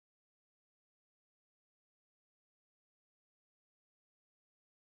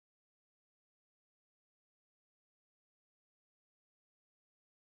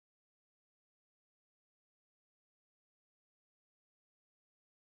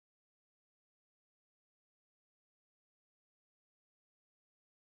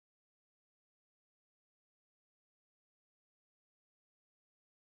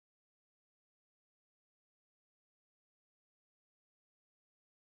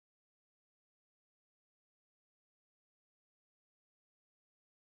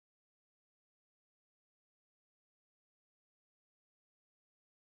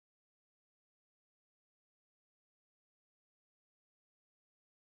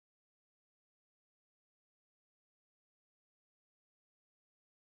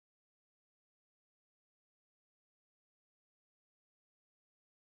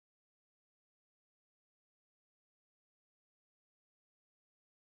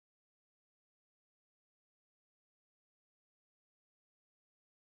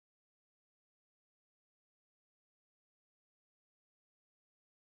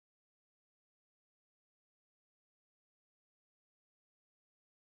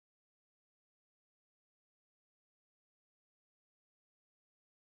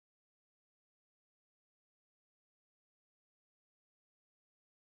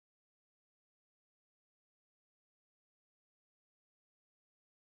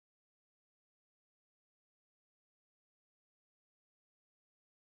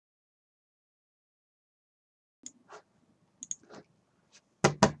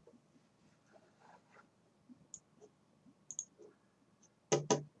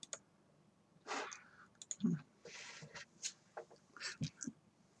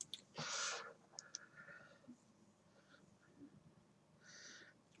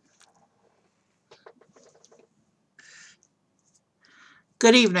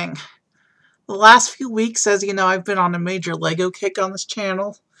Good evening. The last few weeks, as you know, I've been on a major LEGO kick on this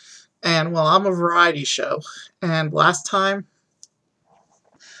channel. And, well, I'm a variety show. And last time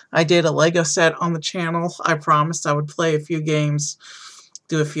I did a LEGO set on the channel, I promised I would play a few games,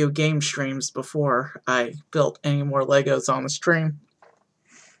 do a few game streams before I built any more LEGOs on the stream.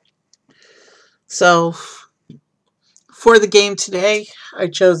 So, for the game today, I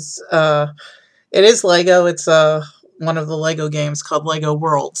chose, it is LEGO. It's one of the LEGO games called LEGO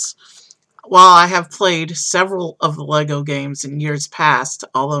Worlds. While I have played several of the LEGO games in years past,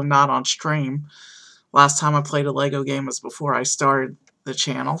 although not on stream, last time I played a LEGO game was before I started the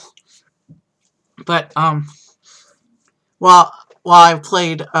channel. But while I've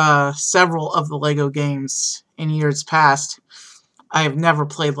played several of the LEGO games in years past, I have never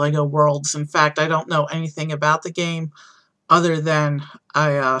played LEGO Worlds. In fact, I don't know anything about the game other than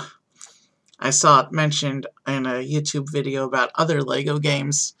I saw it mentioned in a YouTube video about other LEGO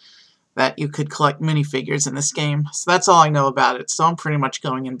games that you could collect minifigures in this game. So that's all I know about it, so I'm pretty much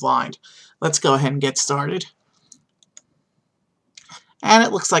going in blind. Let's go ahead and get started. And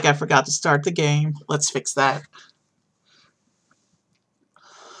it looks like I forgot to start the game. Let's fix that.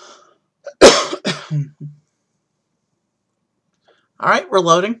 Alright, we're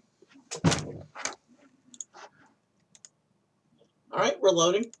loading. Alright, we're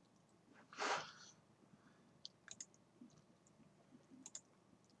loading.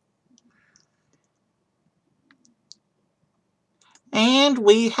 And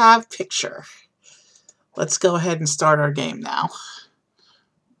we have picture. Let's go ahead and start our game now.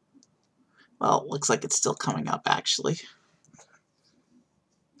 Well, it looks like it's still coming up, actually.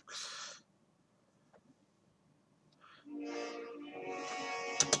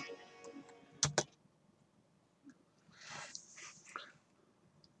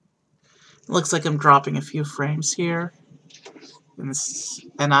 Looks like I'm dropping a few frames here.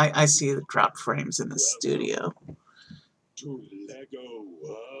 And I see the dropped frames in the studio. To LEGO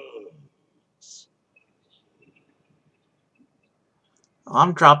Worlds. Oh,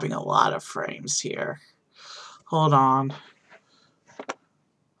 I'm dropping a lot of frames here. Hold on.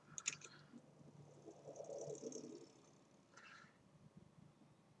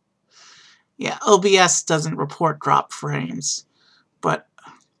 Yeah, OBS doesn't report drop frames, but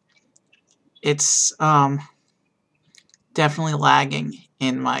it's definitely lagging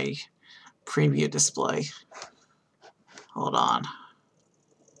in my preview display. Hold on.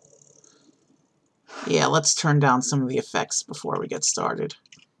 Yeah, let's turn down some of the effects before we get started.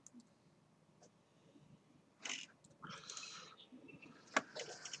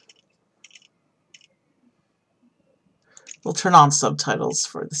 We'll turn on subtitles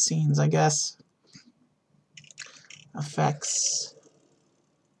for the scenes, I guess. Effects.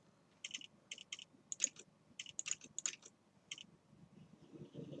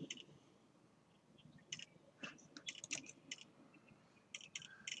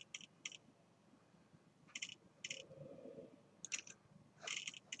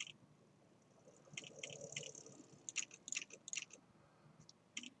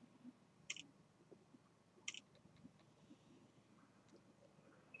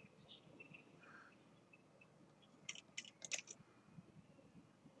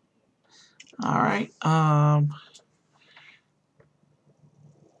 Alright,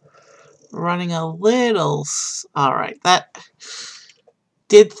 running a little... Alright, that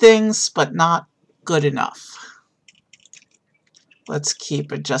did things, but not good enough. Let's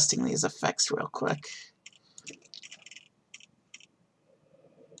keep adjusting these effects real quick.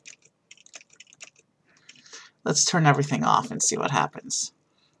 Let's turn everything off and see what happens.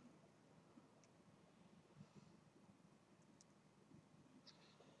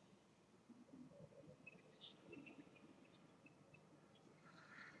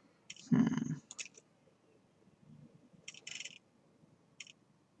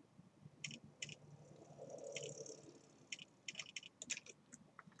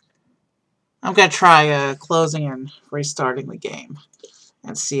 I'm going to try closing and restarting the game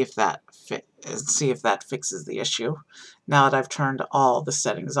and see if that fixes the issue. Now that I've turned all the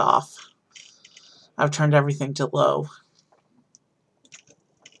settings off, I've turned everything to low.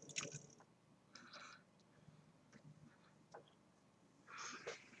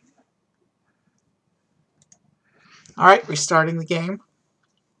 Alright, restarting the game.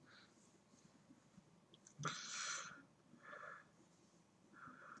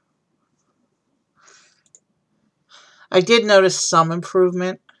 I did notice some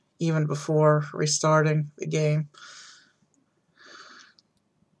improvement even before restarting the game.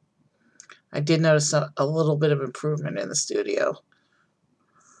 I did notice a little bit of improvement in the studio.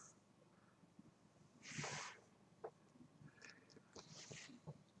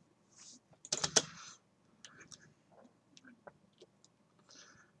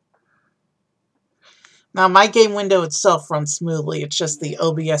 Now, my game window itself runs smoothly. It's just the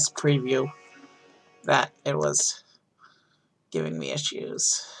OBS preview that it was giving me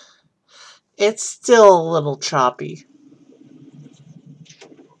issues. It's still a little choppy.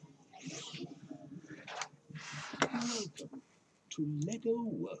 Welcome to LEGO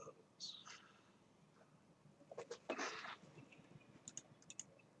Worlds.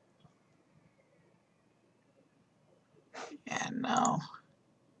 And no.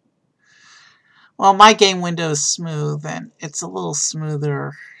 Well, my game window is smooth, and it's a little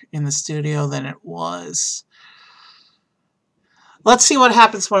smoother in the studio than it was. Let's see what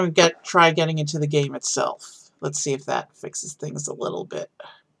happens when we try getting into the game itself. Let's see if that fixes things a little bit.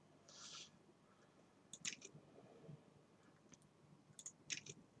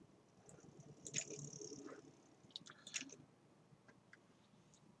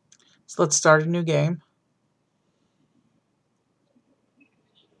 So let's start a new game.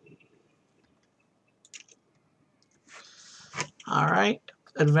 Alright,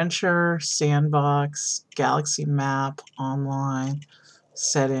 Adventure, Sandbox, Galaxy Map, Online,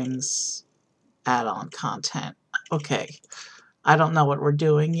 Settings, Add-on Content. Okay, I don't know what we're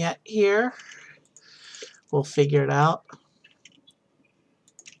doing yet here. We'll figure it out.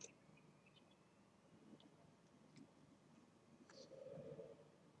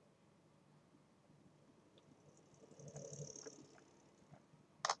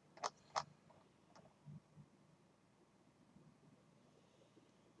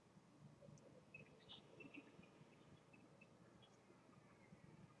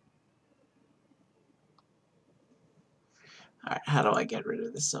 Alright, how do I get rid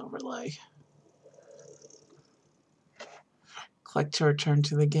of this overlay? Click to return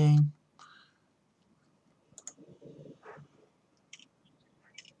to the game.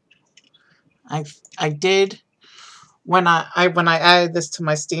 I did when I added this to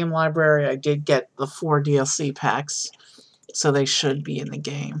my Steam library, I did get the 4 DLC packs, so they should be in the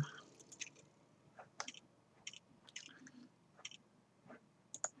game.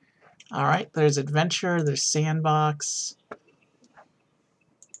 Alright, there's Adventure, there's Sandbox.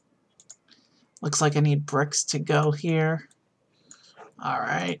 Looks like I need bricks to go here.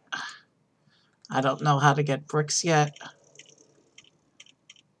 Alright. I don't know how to get bricks yet.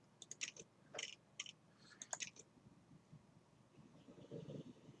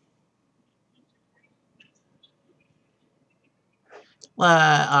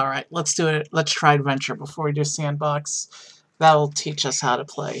 Alright, let's do it. Let's try Adventure before we do Sandbox. That'll teach us how to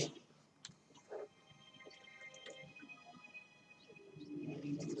play.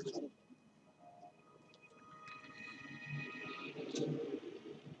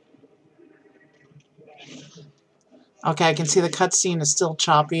 Okay, I can see the cutscene is still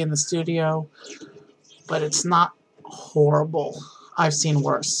choppy in the studio, but it's not horrible. I've seen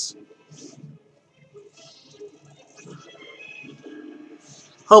worse.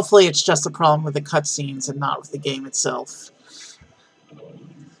 Hopefully it's just a problem with the cutscenes and not with the game itself.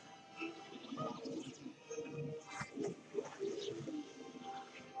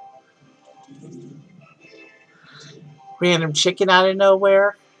 Random chicken out of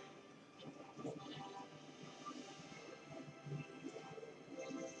nowhere.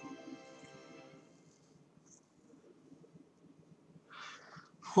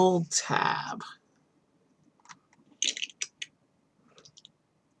 Hold tab.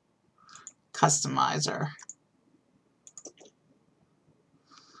 Customizer.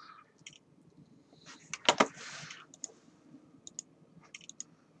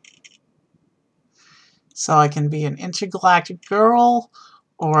 So I can be an intergalactic girl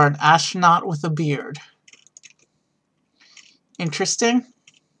or an astronaut with a beard. Interesting.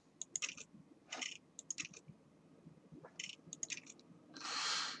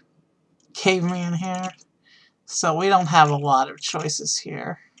 Caveman hair. So we don't have a lot of choices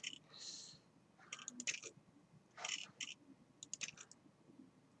here.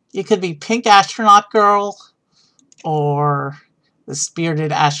 You could be pink astronaut girl or the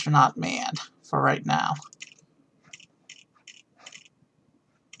bearded astronaut man for right now.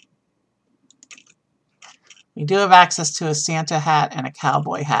 We do have access to a Santa hat and a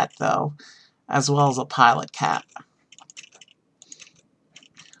cowboy hat, though, as well as a pilot cap.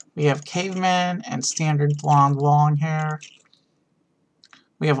 We have caveman and standard blonde long hair.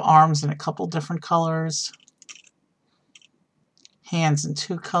 We have arms in a couple different colors. Hands in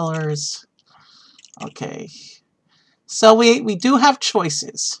 2 colors. Okay. So we do have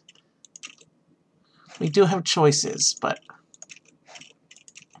choices. We do have choices, but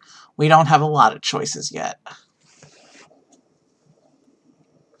we don't have a lot of choices yet.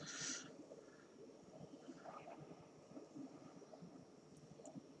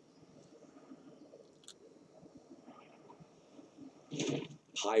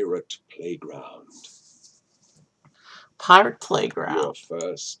 Pirate Playground. Pirate Your Playground.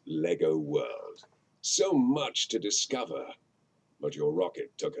 first Lego world. So much to discover, but your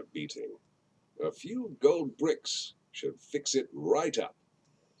rocket took a beating. A few gold bricks should fix it right up.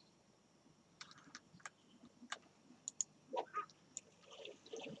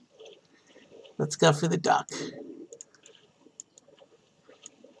 Let's go for the duck.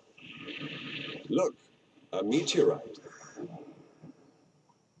 Look, a meteorite.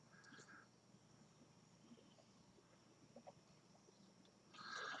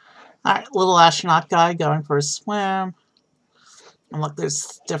 Alright, little astronaut guy going for a swim. And look,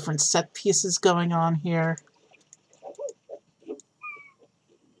 there's different set pieces going on here.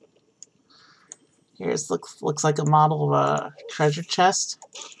 Here's looks like a model of a treasure chest.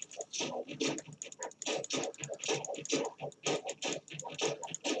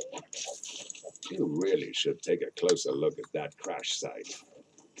 You really should take a closer look at that crash site.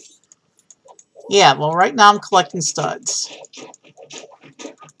 Yeah, well, right now I'm collecting studs.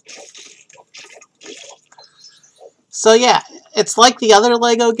 So yeah, it's like the other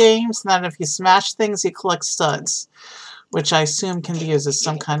Lego games, that if you smash things, you collect studs, which I assume can be used as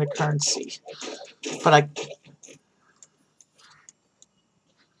some kind of currency. But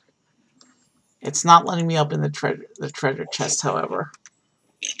it's not letting me open the treasure chest, however.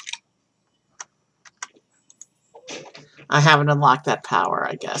 I haven't unlocked that power,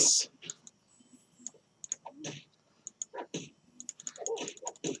 I guess.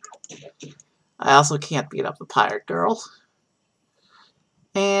 I also can't beat up the pirate girl.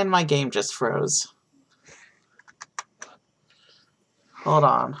 And my game just froze. Hold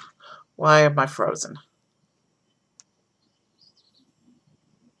on. Why am I frozen?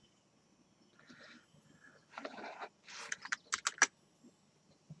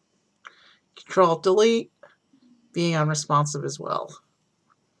 Control-Delete. Being unresponsive as well.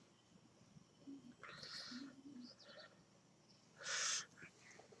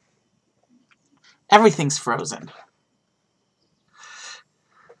 Everything's frozen.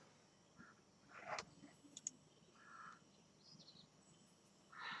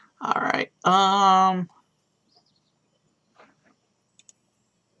 Alright,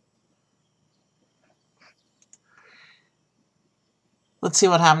 let's see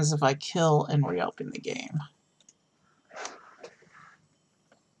what happens if I kill and reopen the game.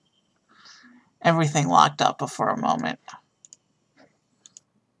 Everything locked up for a moment.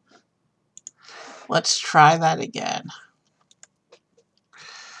 Let's try that again.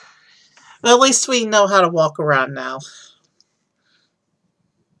 But at least we know how to walk around now.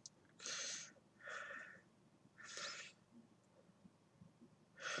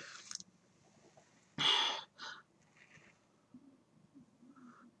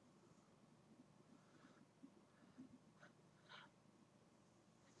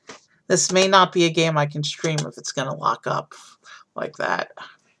 This may not be a game I can stream if it's going to lock up like that.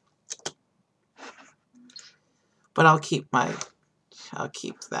 But I'll keep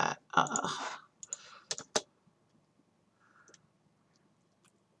that.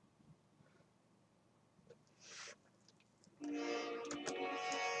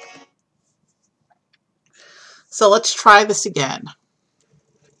 So let's try this again.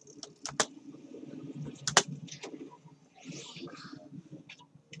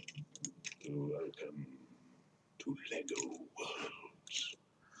 Welcome to Lego Worlds.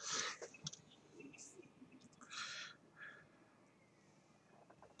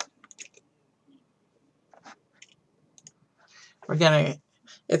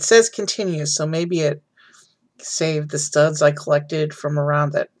 It says continue, so maybe it saved the studs I collected from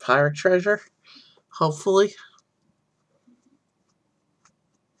around that pirate treasure. Hopefully.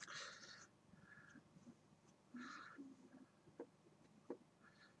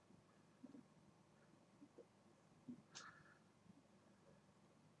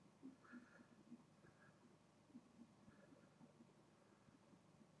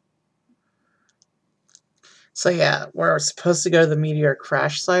 So yeah, we're supposed to go to the meteor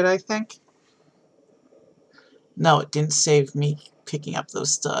crash site, I think. No, it didn't save me picking up those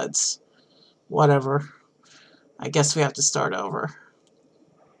studs. Whatever. I guess we have to start over.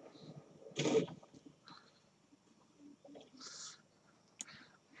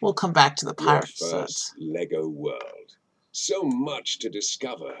 We'll come back to the pirate studs. Lego world. So much to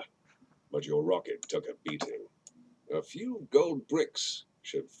discover, but your rocket took a beating. A few gold bricks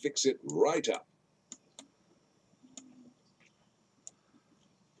should fix it right up.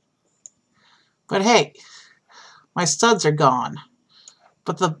 But hey, my studs are gone.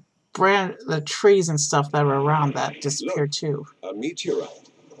 But the trees and stuff that were around that disappeared too. A meteorite.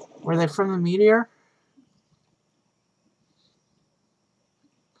 Were they from the meteor?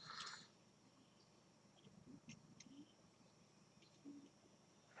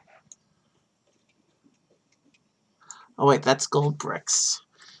 Oh wait, that's gold bricks.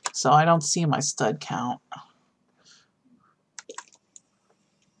 So I don't see my stud count.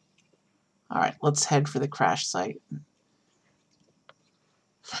 Alright, let's head for the crash site.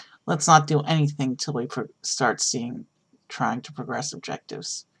 Let's not do anything till we start trying to progress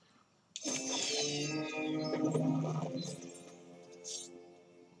objectives.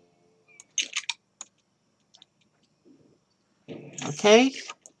 Okay,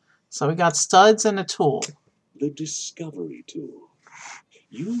 so we got studs and a tool. The Discovery Tool.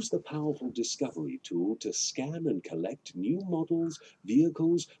 Use the powerful Discovery Tool to scan and collect new models,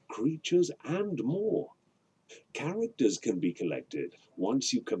 vehicles, creatures, and more. Characters can be collected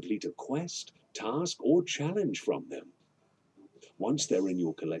once you complete a quest, task, or challenge from them. Once they're in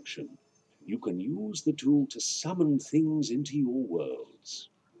your collection, you can use the tool to summon things into your worlds.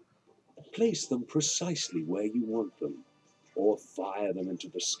 Place them precisely where you want them, or fire them into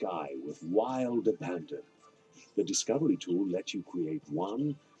the sky with wild abandon. The Discovery Tool lets you create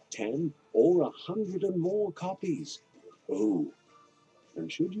 1, 10, or 100 and more copies. Oh,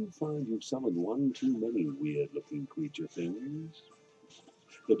 and should you find you've summoned one too many weird-looking creature things,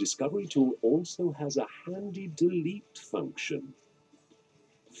 the Discovery Tool also has a handy delete function.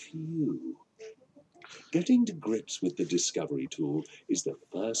 Phew. Getting to grips with the Discovery Tool is the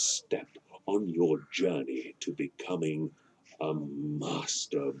first step on your journey to becoming a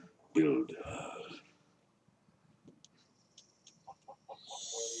master builder.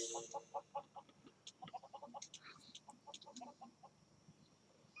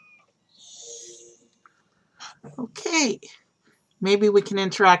 Okay, maybe we can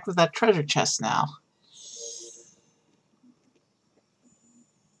interact with that treasure chest now.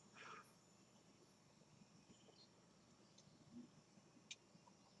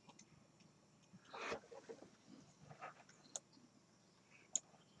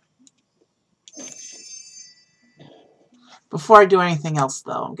 Before I do anything else,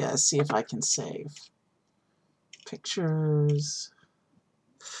 though, I'm going to see if I can save. Pictures.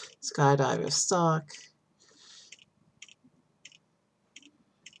 Skydiver stock.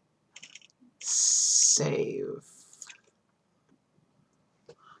 Save.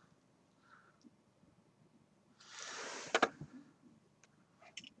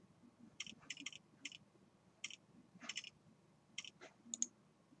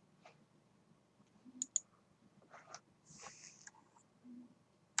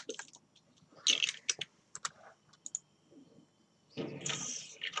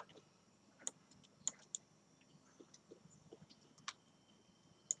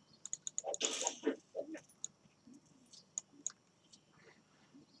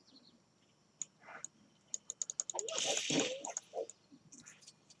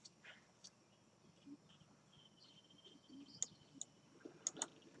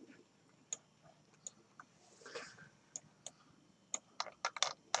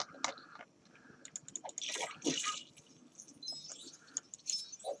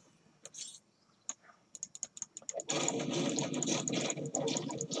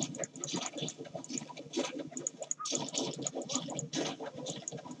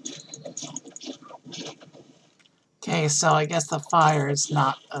 Okay, so I guess the fire is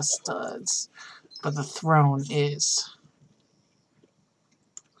not a studs, but the throne is.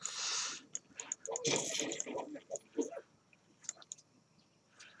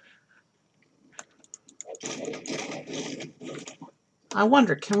 I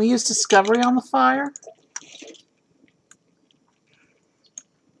wonder, can we use discovery on the fire?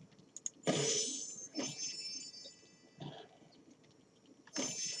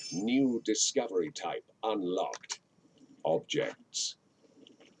 New discovery type unlocked. Objects.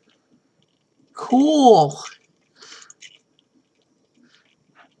 Cool.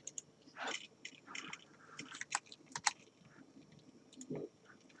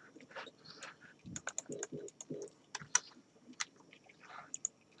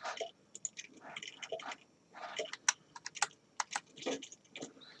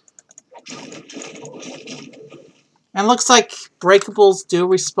 And looks like breakables do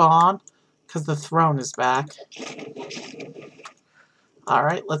respawn because the throne is back.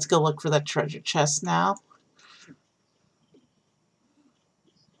 Alright, let's go look for that treasure chest now.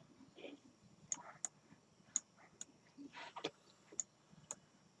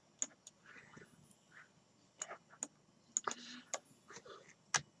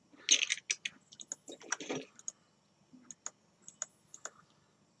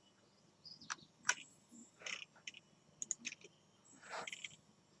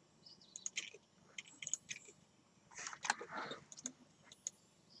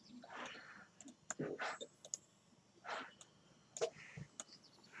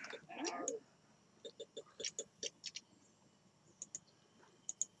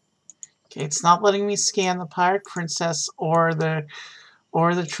 Okay, it's not letting me scan the Pirate Princess or the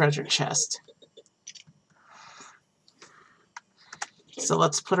treasure chest. So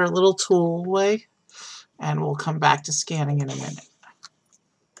let's put our little tool away, and we'll come back to scanning in a minute.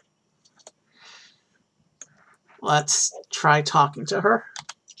 Let's try talking to her.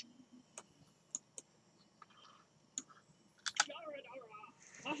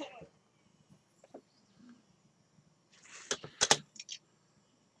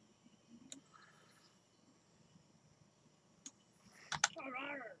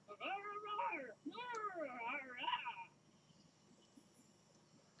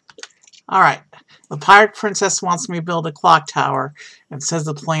 Alright, the Pirate Princess wants me to build a clock tower and says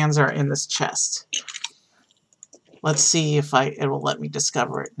the plans are in this chest. Let's see if it will let me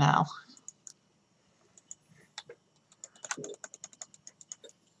discover it now.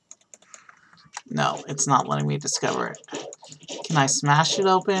 No, it's not letting me discover it. Can I smash it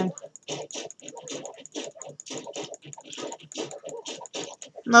open?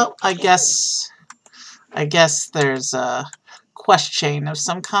 Nope, I guess there's a quest chain of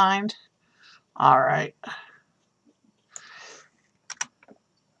some kind. Alright.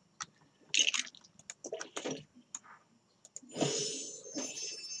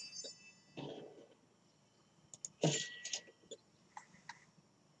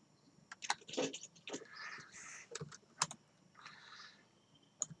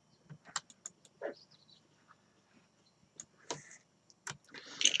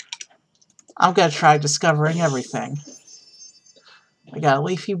 I'm going to try discovering everything. We got a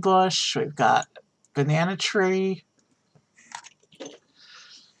leafy bush, we've got banana tree.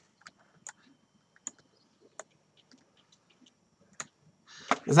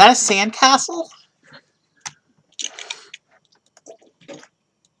 Is that a sandcastle?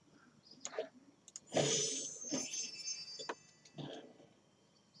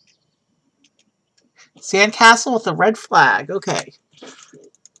 Sandcastle with a red flag. Okay.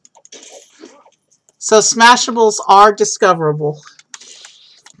 So smashables are discoverable.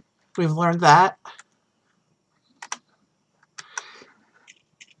 We've learned that.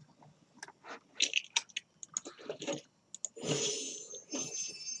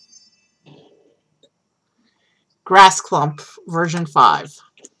 Grass Clump, version 5.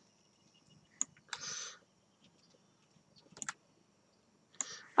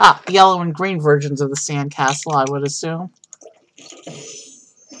 Ah, yellow and green versions of the sandcastle, I would assume.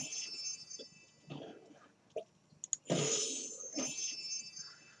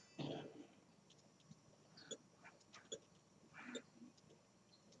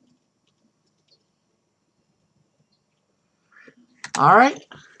 Alright.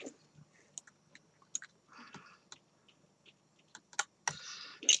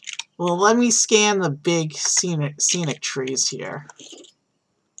 Well, let me scan the big scenic trees here.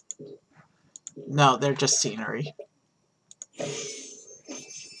 No, they're just scenery.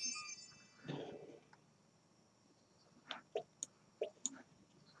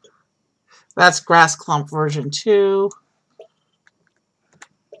 That's Grass Clump version 2.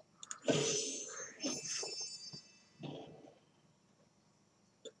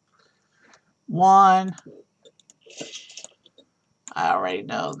 One. I already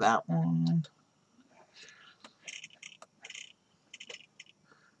know that one.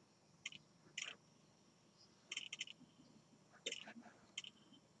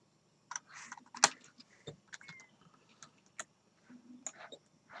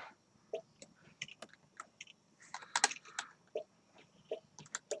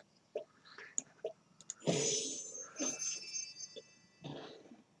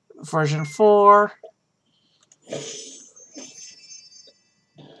 Version 4.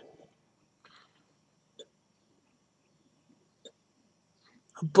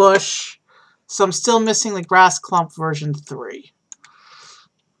 A bush. So I'm still missing the Grass Clump version 3.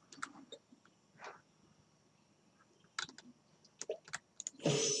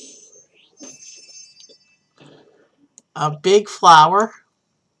 A big flower.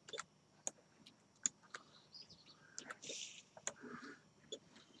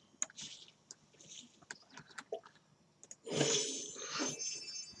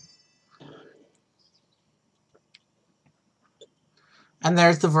 And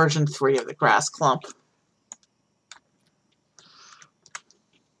there's the version 3 of the Grass Clump.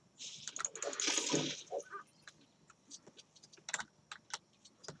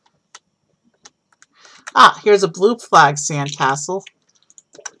 Ah, here's a blue flag sandcastle.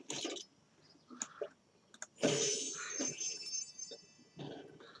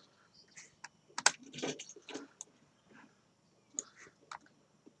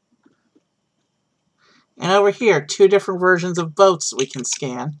 And over here, 2 different versions of boats we can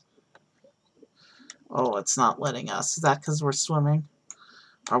scan. Oh, it's not letting us. Is that because we're swimming?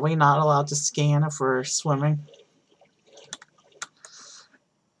 Are we not allowed to scan if we're swimming?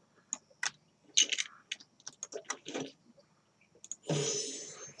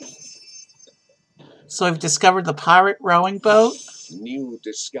 So we've discovered the pirate rowing boat. New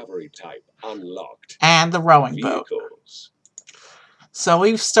discovery type unlocked. And the rowing boat. So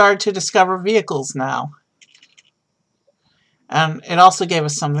we've started to discover vehicles now. And it also gave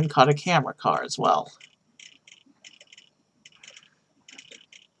us something called a camera car as well.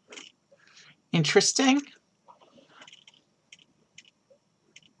 Interesting.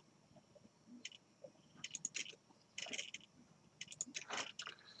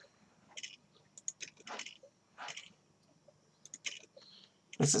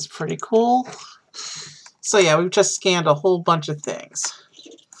 This is pretty cool. So yeah, we've just scanned a whole bunch of things.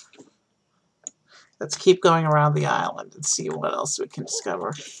 Let's keep going around the island and see what else we can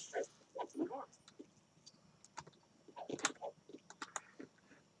discover.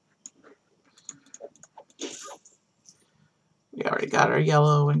 We already got our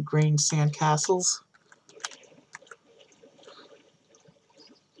yellow and green sand castles.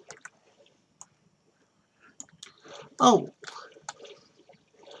 Oh,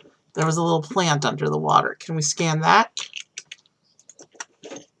 there was a little plant under the water. Can we scan that?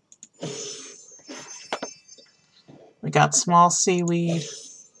 We got small seaweed,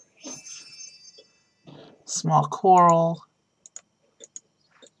 small coral.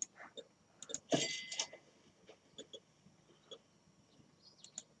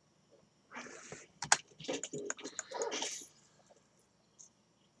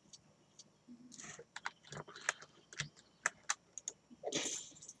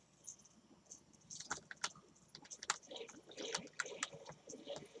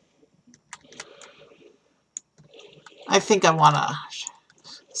 I think I want to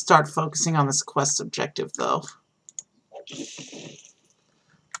start focusing on this quest objective, though.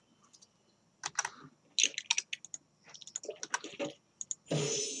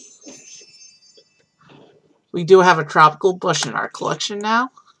 We do have a tropical bush in our collection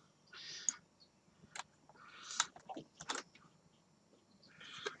now.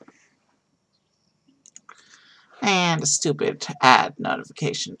 And a stupid ad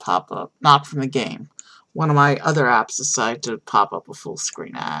notification pop-up, not from the game. One of my other apps decided to pop up a full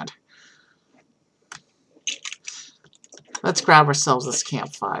screen ad. Let's grab ourselves this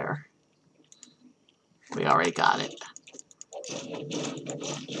campfire. We already got it.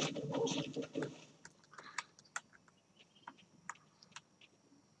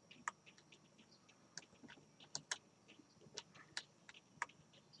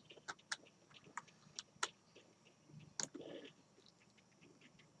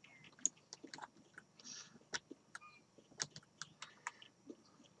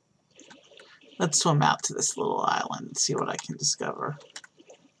 Let's swim out to this little island and see what I can discover.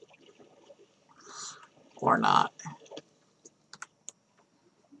 Or not.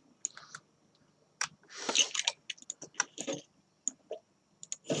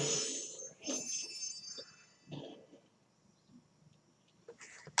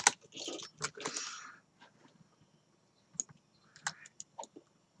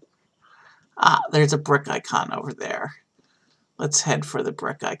 Ah, there's a brick icon over there. Let's head for the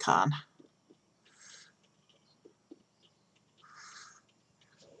brick icon.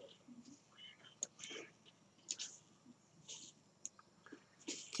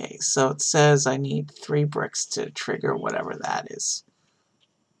 Okay, so it says I need 3 bricks to trigger whatever that is.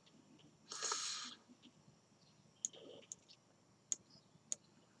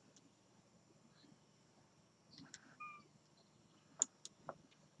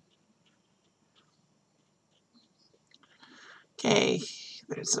 Okay,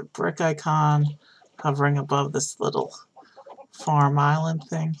 there's a brick icon hovering above this little farm island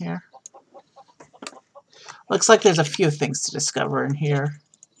thing here. Looks like there's a few things to discover in here.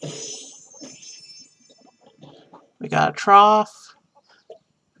 We got a trough,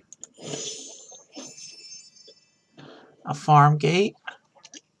 a farm gate,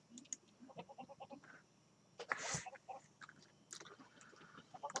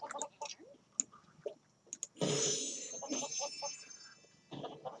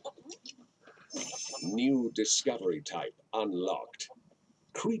 New discovery type unlocked.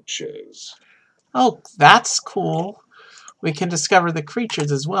 Creatures. Oh, that's cool. We can discover the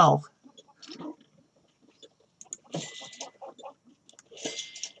creatures as well.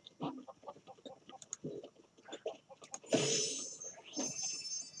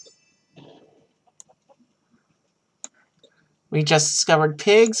 We just discovered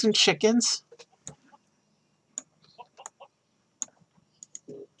pigs and chickens.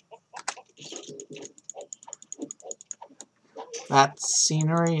 That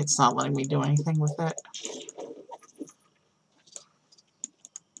scenery, it's not letting me do anything with it.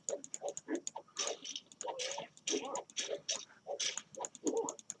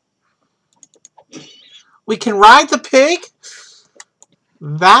 We can ride the pig?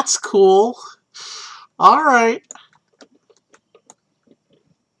 That's cool. Alright.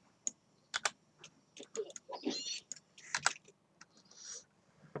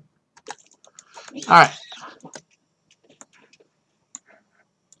 Alright.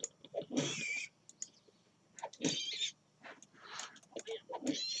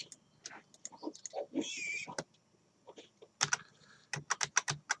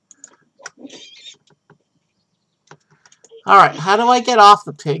 Alright, how do I get off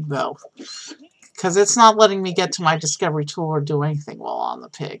the pig, though? Because it's not letting me get to my discovery tool or do anything while on the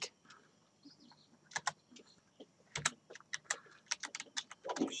pig.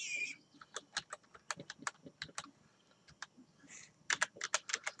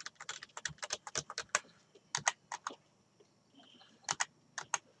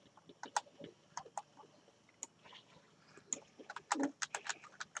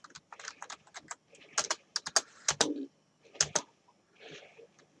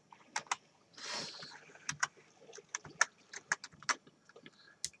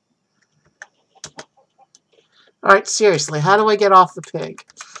 Alright, seriously, how do I get off the pig?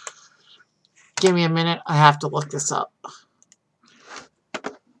 Give me a minute, I have to look this up.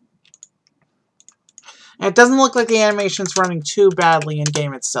 And it doesn't look like the animation's running too badly in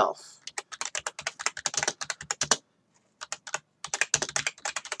game itself.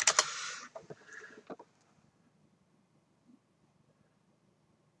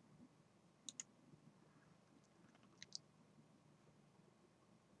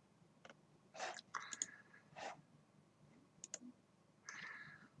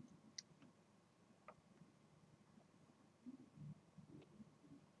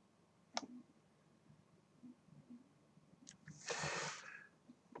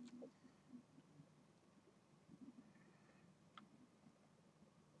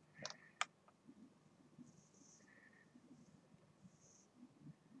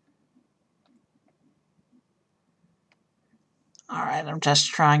 Alright, I'm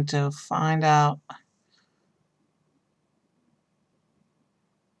just trying to find out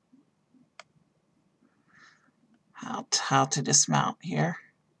how to dismount here.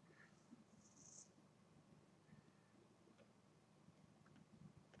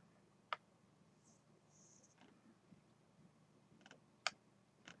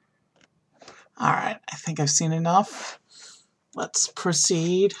 Alright, I think I've seen enough. Let's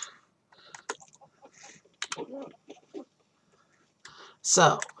proceed.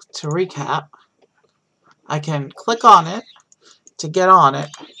 So, to recap, I can click on it to get on it,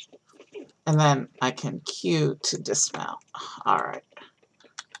 and then I can Q to dismount. Alright.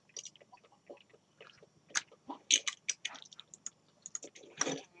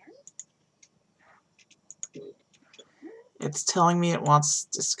 It's telling me it wants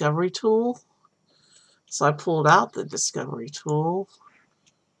discovery tool. So I pulled out the discovery tool.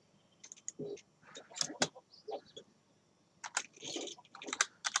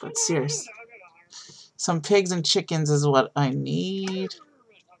 But seriously, some pigs and chickens is what I need.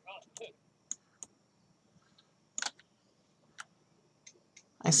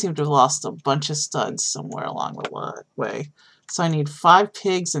 I seem to have lost a bunch of studs somewhere along the way. So I need 5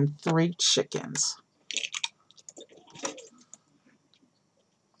 pigs and 3 chickens.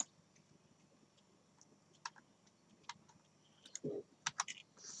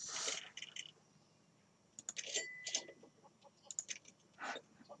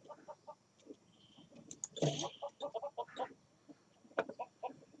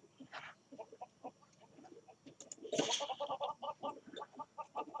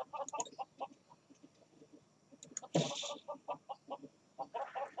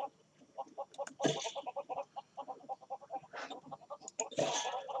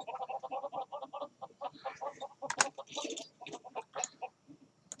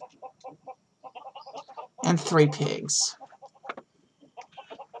 And 3 pigs.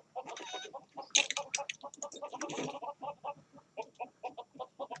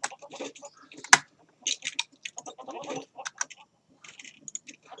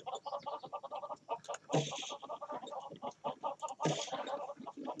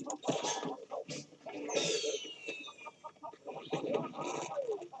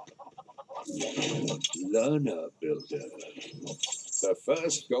 Learner Builder. The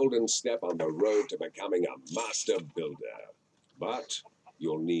first golden step on the road to becoming a master builder. But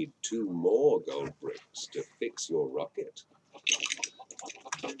you'll need 2 more gold bricks to fix your rocket.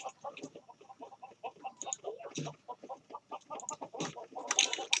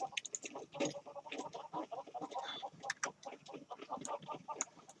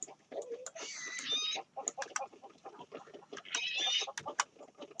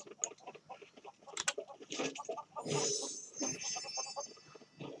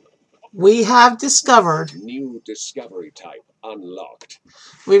 We have discovered. New discovery type unlocked.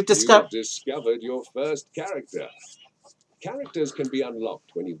 You've discovered your first character. Characters can be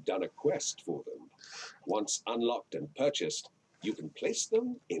unlocked when you've done a quest for them. Once unlocked and purchased, you can place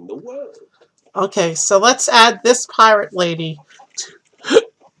them in the world. Okay, so let's add this pirate lady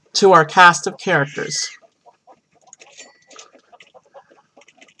to our cast of characters.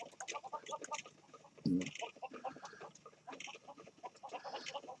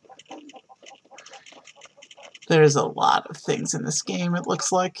 There's a lot of things in this game, it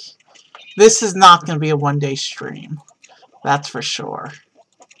looks like. This is not going to be a one-day stream. That's for sure.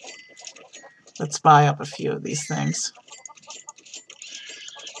 Let's buy up a few of these things.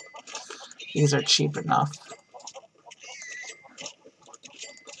 These are cheap enough.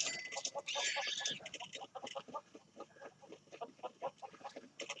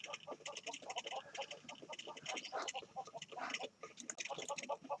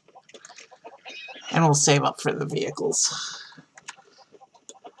 And we'll save up for the vehicles.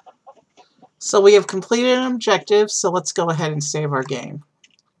 So we have completed an objective, so let's go ahead and save our game.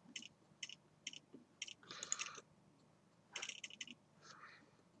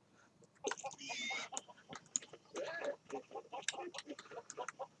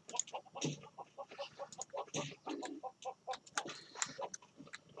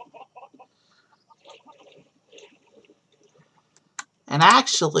 And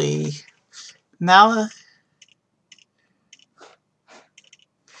actually, now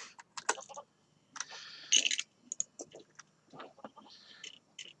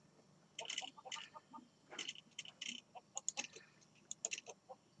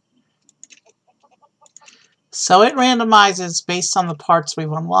so it randomizes based on the parts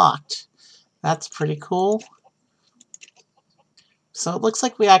we've unlocked. That's pretty cool. So it looks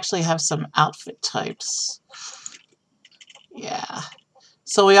like we actually have some outfit types. Yeah.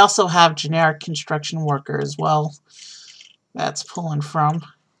 So we also have generic construction worker as well. That's pulling from.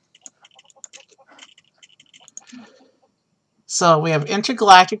 So we have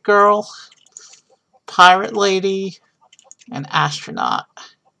intergalactic girl, pirate lady, and astronaut.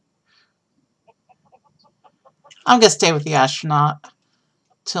 I'm going to stay with the astronaut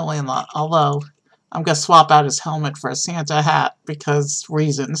till we unlock, although I'm going to swap out his helmet for a Santa hat because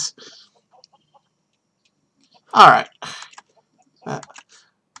reasons. Alright.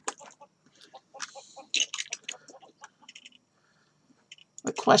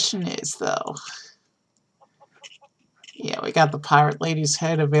 The question is, though, yeah, we got the pirate lady's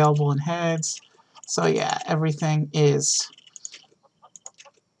head available in heads. So yeah, everything is.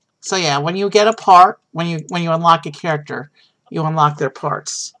 So yeah, when you get a part, when you unlock a character, you unlock their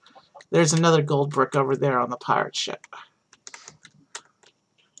parts. There's another gold brick over there on the pirate ship.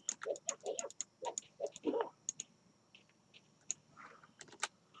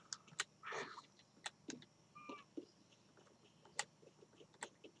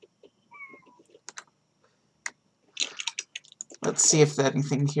 Let's see if there's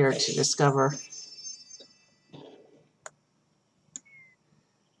anything here to discover.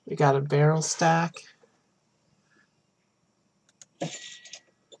 We got a barrel stack.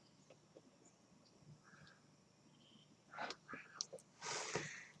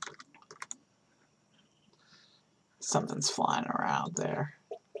 Something's flying around there.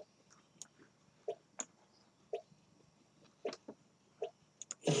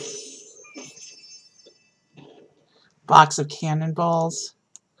 Box of cannonballs.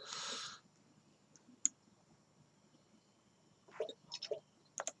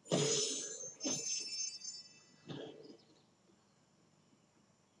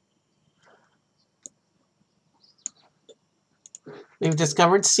 We've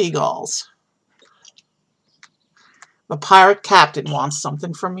discovered seagulls. The pirate captain wants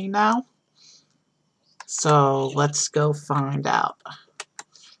something from me now. So let's go find out.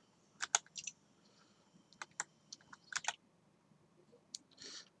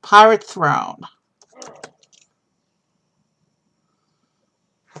 Pirate throne.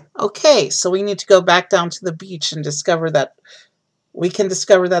 Okay, so we need to go back down to the beach and discover that we can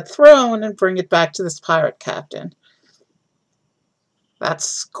discover that throne and bring it back to this pirate captain.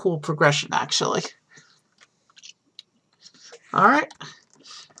 That's cool progression, actually. Alright,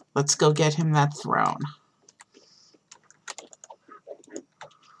 let's go get him that throne.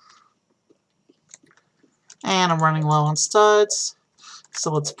 And I'm running low on studs,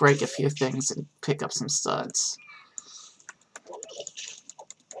 so let's break a few things and pick up some studs.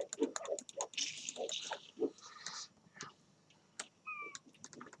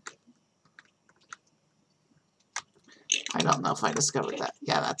 I don't know if I discovered that.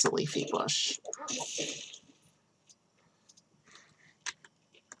 Yeah, that's a leafy bush.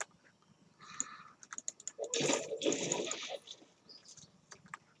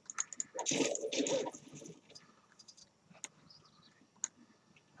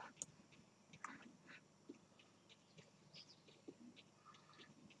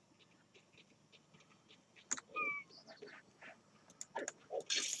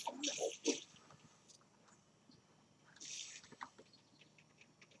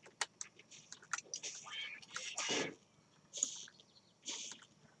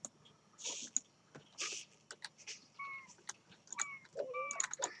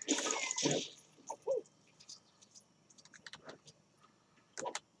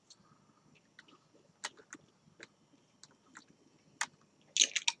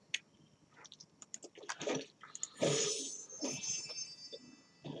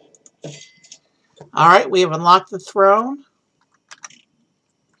 All right, we have unlocked the throne.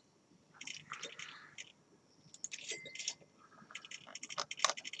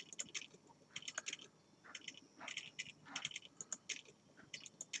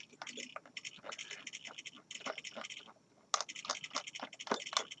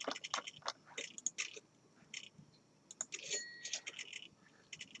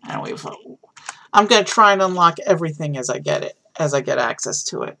 And I'm going to try and unlock everything as I get it, as I get access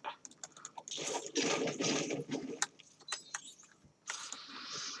to it.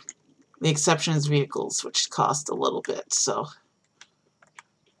 The exception is vehicles, which cost a little bit, so.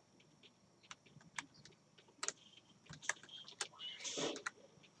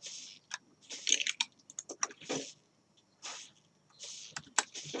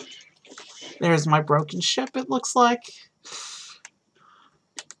 There's my broken ship, it looks like.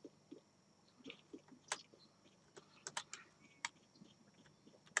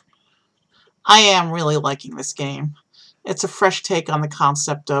 I am really liking this game. It's a fresh take on the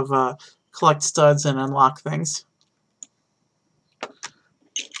concept of collect studs and unlock things.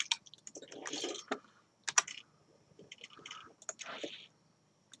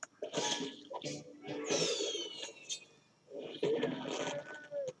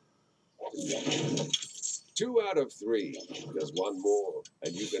 Two out of three. Just one more,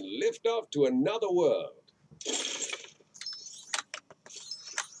 and you can lift off to another world.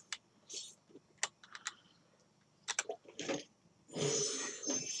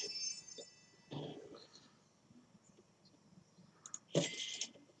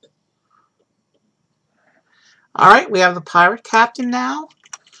 Alright, we have the pirate captain now.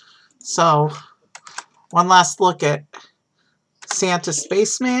 So, one last look at Santa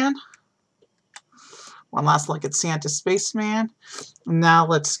Spaceman. One last look at Santa Spaceman. Now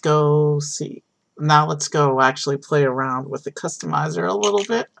let's go see. Now let's go actually play around with the customizer a little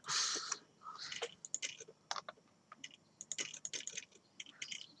bit.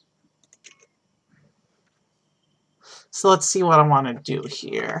 So let's see what I want to do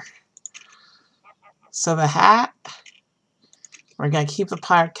here. So the hat, we're going to keep the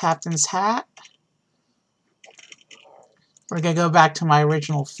pirate captain's hat. We're going to go back to my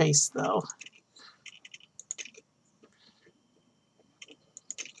original face though.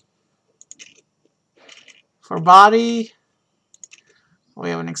 For body, we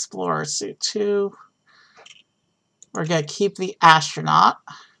have an explorer suit too. We're going to keep the astronaut.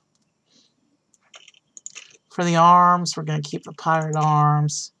 For the arms, we're going to keep the pirate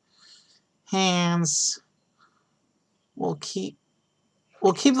arms. Hands, we'll keep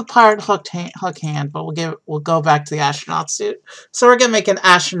the pirate hook hand, but we'll go back to the astronaut suit. So we're gonna make an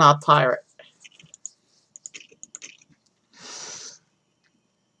astronaut pirate.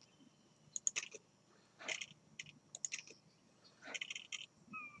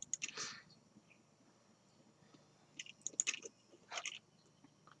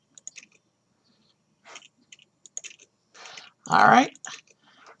 All right.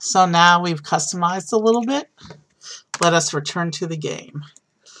 So now we've customized a little bit. Let us return to the game.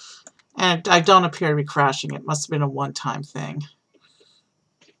 And I don't appear to be crashing. It must have been a one-time thing.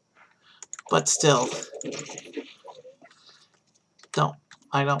 But still,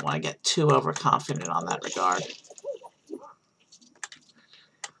 I don't want to get too overconfident on that regard.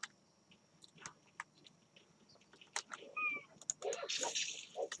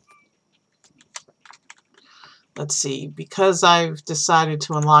 Let's see, because I've decided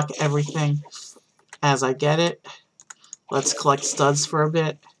to unlock everything as I get it, let's collect studs for a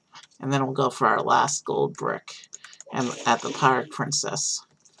bit, and then we'll go for our last gold brick and at the Pirate Princess.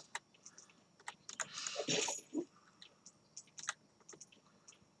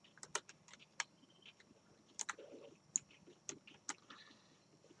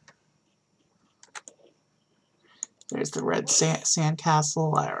 There's the red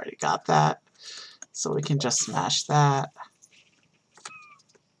sandcastle. I already got that. So we can just smash that.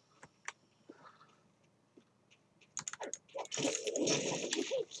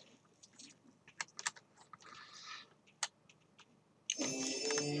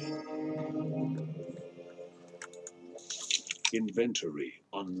 Inventory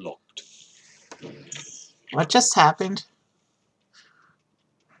unlocked. What just happened?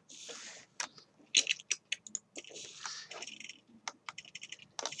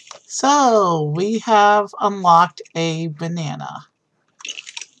 So we have unlocked a banana.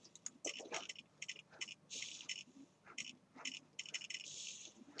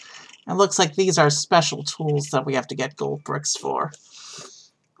 It looks like these are special tools that we have to get gold bricks for.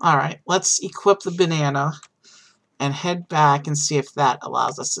 Alright, let's equip the banana and head back and see if that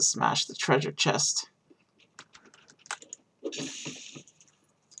allows us to smash the treasure chest.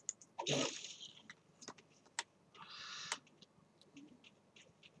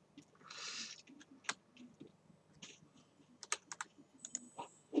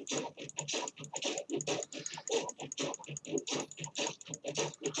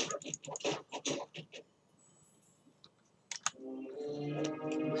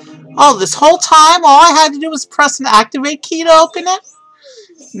 Oh, this whole time all I had to do was press an activate key to open it?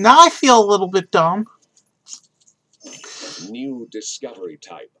 Now I feel a little bit dumb. New discovery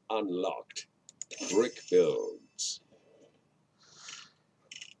type unlocked. Brick builds.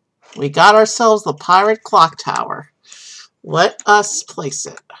 We got ourselves the pirate clock tower. Let us place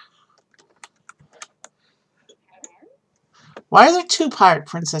it. Why are there two pirate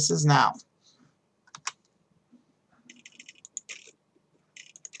princesses now?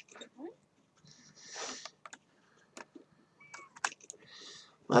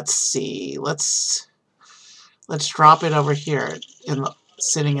 Let's see. Let's drop it over here in the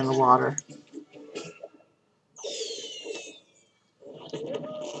sitting in the water.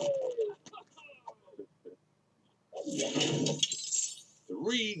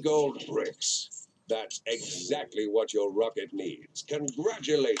 Three gold bricks. That's exactly what your rocket needs.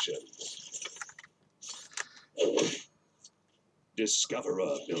 Congratulations.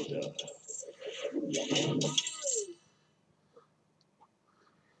 Discoverer builder.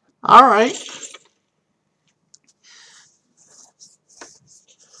 All right.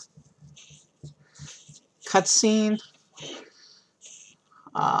 Cutscene.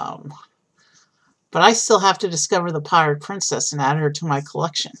 But I still have to discover the pirate princess and add her to my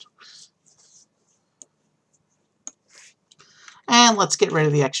collection. And let's get rid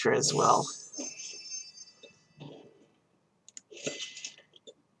of the extra as well.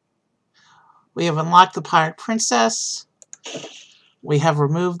 We have unlocked the pirate princess. We have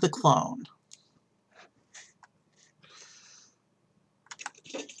removed the clone.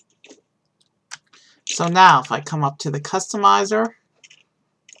 So now if I come up to the customizer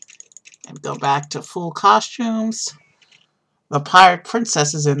and go back to full costumes, the pirate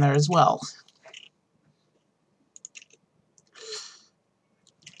princess is in there as well.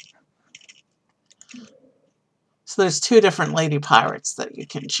 So there's two different lady pirates that you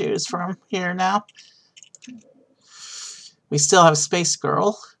can choose from here now. We still have Space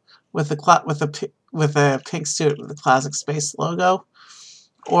Girl with a pink suit with the classic space logo,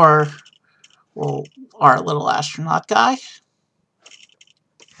 or well, our little astronaut guy.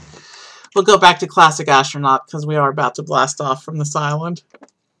 We'll go back to classic astronaut because we are about to blast off from this island.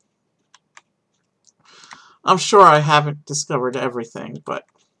 I'm sure I haven't discovered everything, but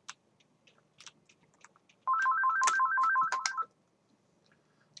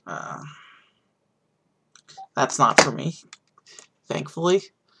that's not for me, thankfully.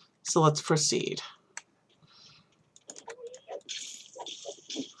 So let's proceed.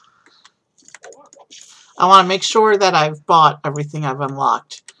 I want to make sure that I've bought everything I've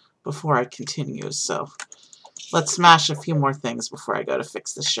unlocked before I continue, so let's smash a few more things before I go to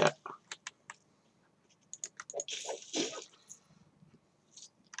fix the ship.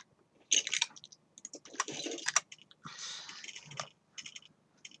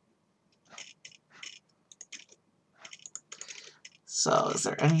 So, is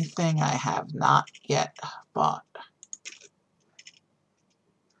there anything I have not yet bought?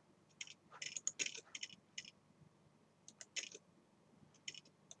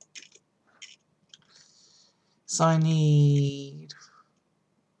 So I need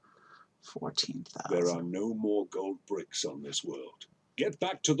 14,000. There are no more gold bricks on this world. Get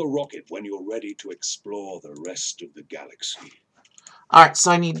back to the rocket when you're ready to explore the rest of the galaxy. Alright,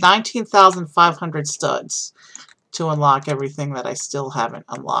 so I need 19,500 studs to unlock everything that I still haven't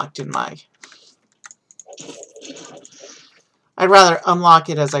unlocked in my... I'd rather unlock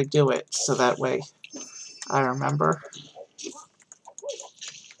it as I do it, so that way I remember.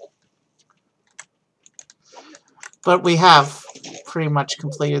 But we have pretty much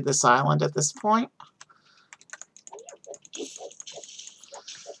completed this island at this point.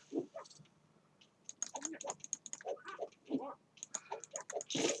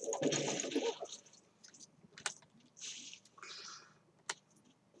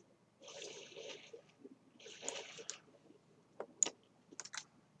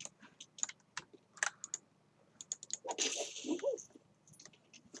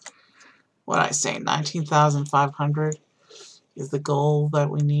 What I say, 19,500 is the goal that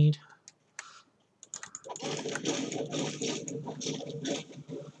we need.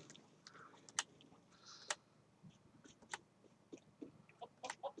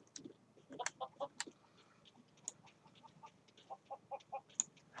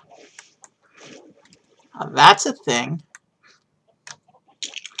 That's a thing.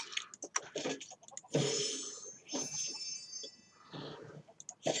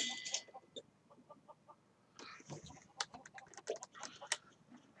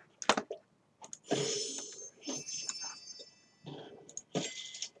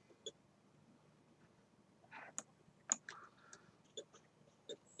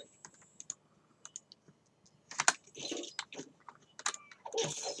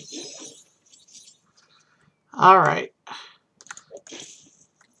 All right.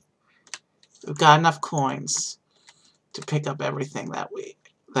 We've got enough coins to pick up everything that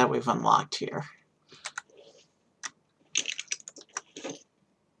we've unlocked here.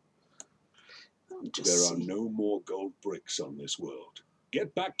 There are no more gold bricks on this world.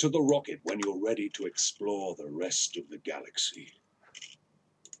 Get back to the rocket when you're ready to explore the rest of the galaxy.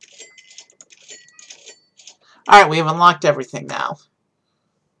 Alright, we have unlocked everything now.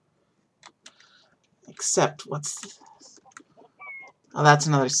 Except, what's this? Oh, that's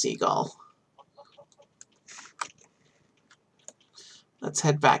another seagull. Let's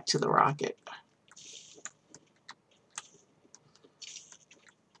head back to the rocket.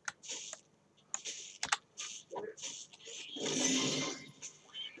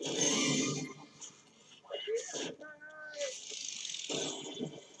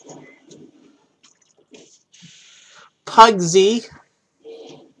 Pugsy.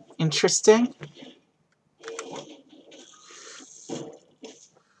 Interesting.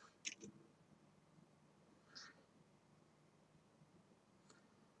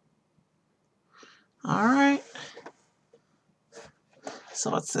 Alright.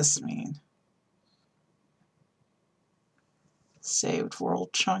 So what's this mean? Saved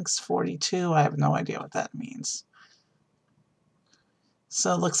world chunks 42. I have no idea what that means.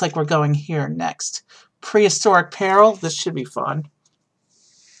 So it looks like we're going here next. Prehistoric Peril. This should be fun.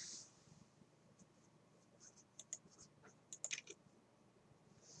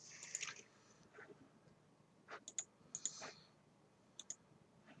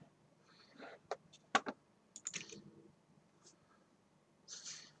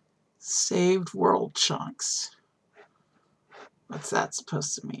 Saved world chunks. What's that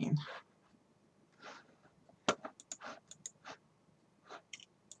supposed to mean?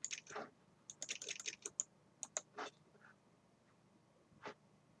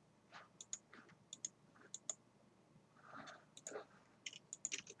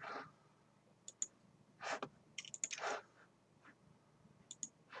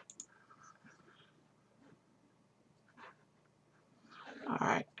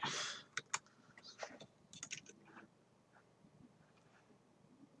 Alright.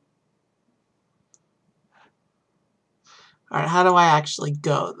 Alright, how do I actually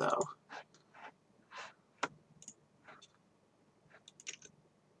go, though?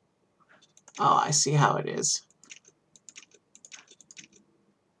 Oh, I see how it is.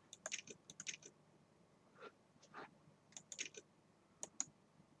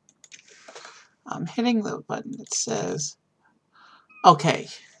 I'm hitting the button that says... Okay.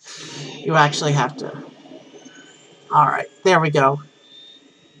 You actually have to... Alright, there we go.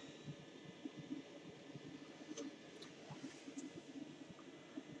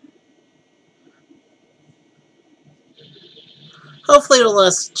 Hopefully it'll let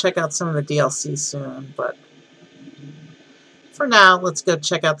us check out some of the DLC soon, but... For now, let's go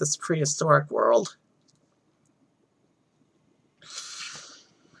check out this prehistoric world.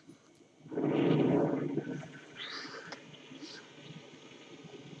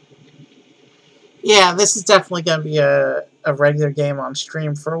 Yeah, this is definitely going to be a regular game on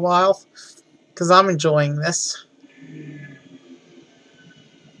stream for a while, because I'm enjoying this.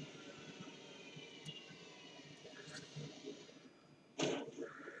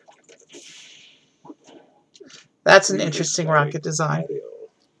 That's an interesting rocket design.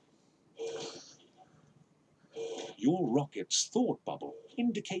 Your rocket's thought bubble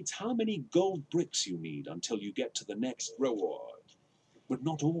indicates how many gold bricks you need until you get to the next reward. But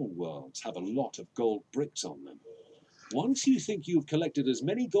not all worlds have a lot of gold bricks on them. Once you think you've collected as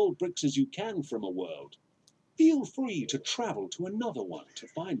many gold bricks as you can from a world, feel free to travel to another one to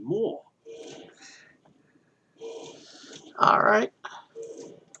find more. Alright.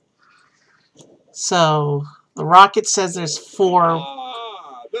 So, the rocket says there's 4.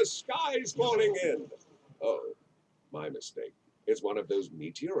 Ah, the sky's falling in. Oh, my mistake. It's one of those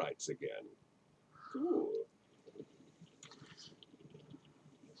meteorites again. Ooh.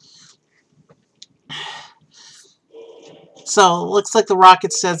 So, looks like the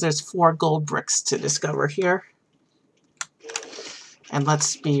rocket says there's 4 gold bricks to discover here. And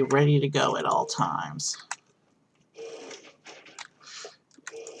let's be ready to go at all times.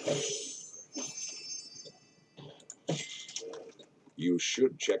 You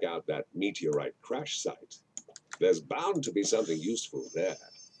should check out that meteorite crash site. There's bound to be something useful there.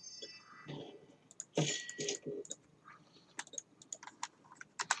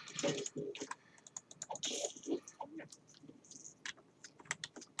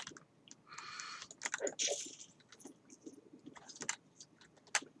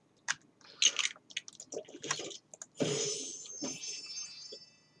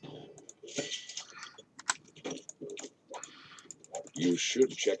 You should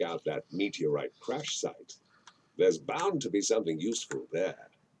check out that meteorite crash site. There's bound to be something useful there.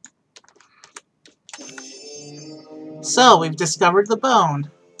 So, we've discovered the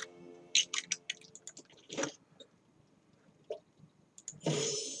bone.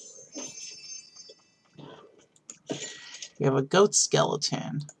 We have a goat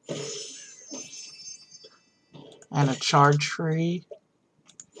skeleton. And a charred tree.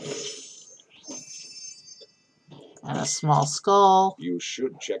 And a small skull. You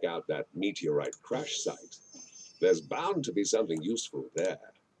should check out that meteorite crash site. There's bound to be something useful there.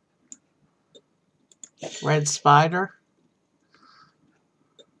 Red spider.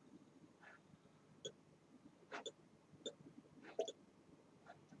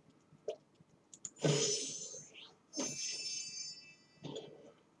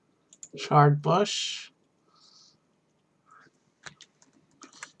 Charred bush.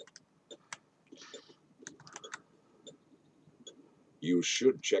 You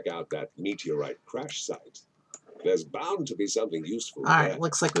should check out that meteorite crash site. There's bound to be something useful there. Alright,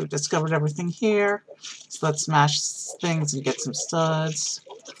 looks like we've discovered everything here. So let's smash things and get some studs.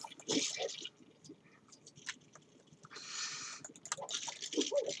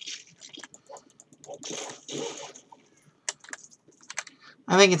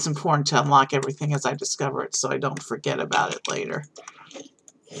 I think it's important to unlock everything as I discover it so I don't forget about it later.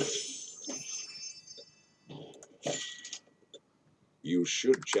 You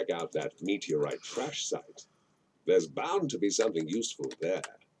should check out that meteorite crash site. There's bound to be something useful there.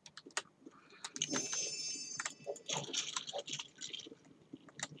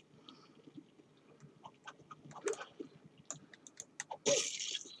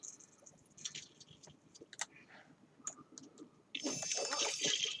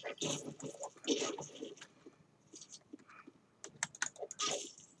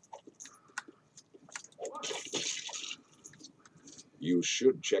 You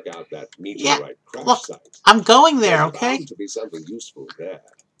should check out that meteorite crash look, site. I'm going there, There's okay? bound to be something useful there.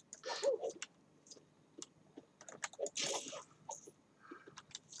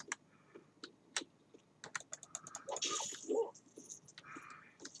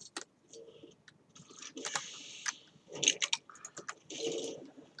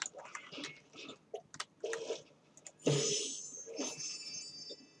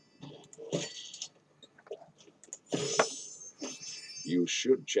 You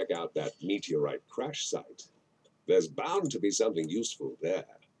should check out that meteorite crash site. There's bound to be something useful there.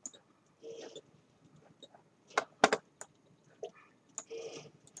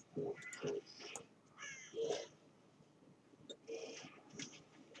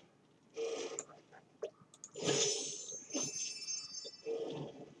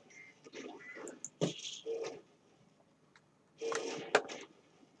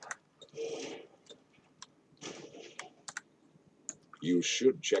 You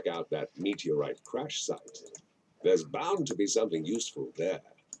should check out that meteorite crash site. There's bound to be something useful there.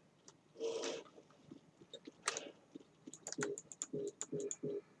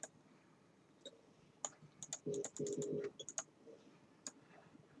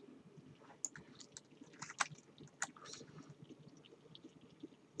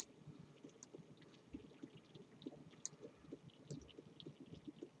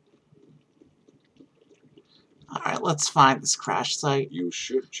 Alright, let's find this crash site. You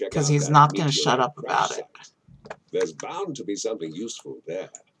should check out Because he's that not going to meteorite shut up crash about it. site. There's bound to be something useful there.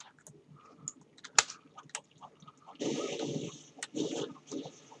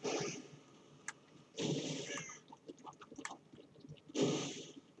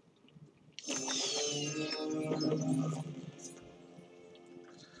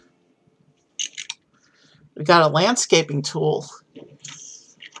 We got a landscaping tool.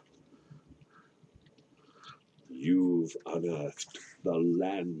 You've unearthed the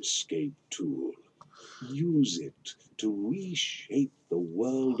landscape tool. Use it to reshape the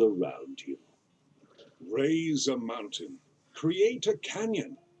world around you. Raise a mountain, create a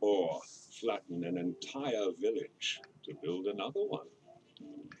canyon, or flatten an entire village to build another one.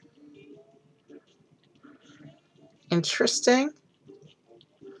 Interesting.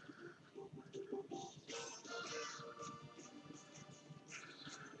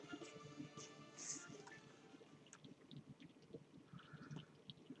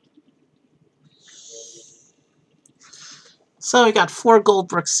 So we got 4 gold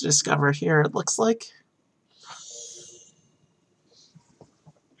bricks to discover here, it looks like.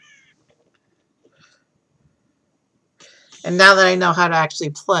 And now that I know how to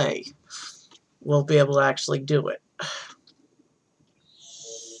actually play, we'll be able to actually do it.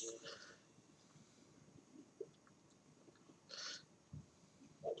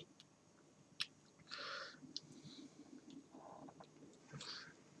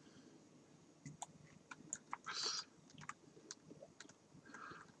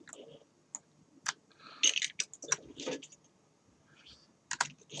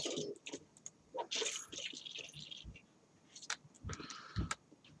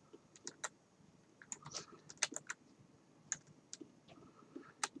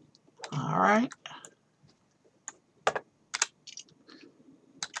 All right.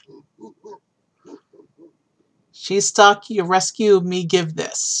 She's stuck, you rescue me, give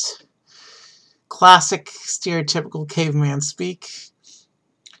this. Classic stereotypical caveman speak.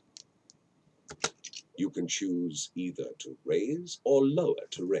 You can choose either to raise or lower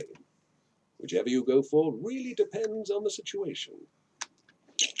terrain. Whichever you go for really depends on the situation.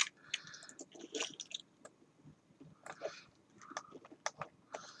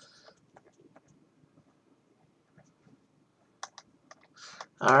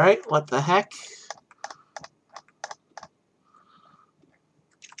 All right, what the heck?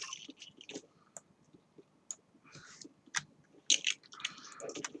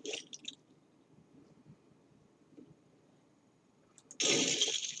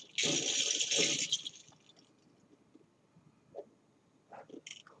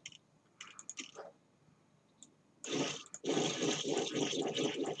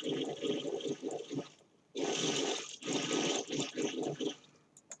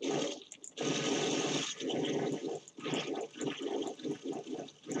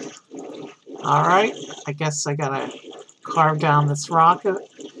 All right, I guess I gotta carve down this rock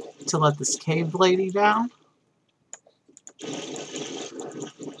to let this cave lady down.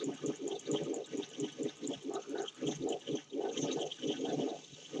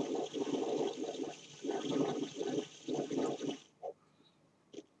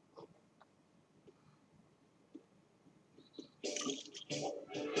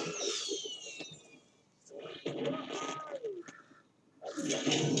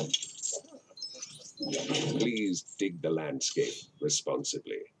 Please dig the landscape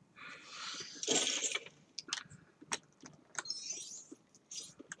responsibly.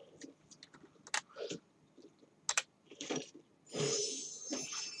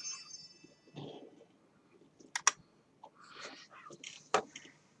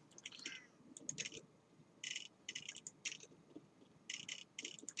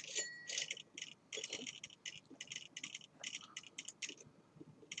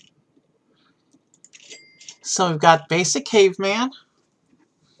 So we've got basic caveman.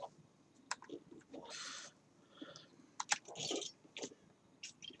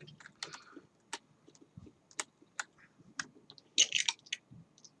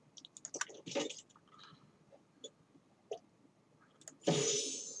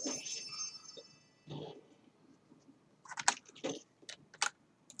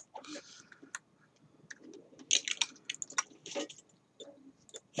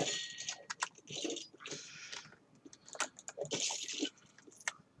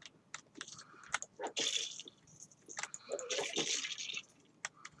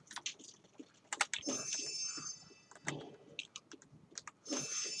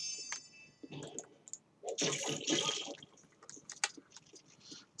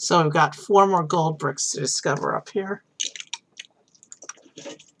 So we've got 4 more gold bricks to discover up here.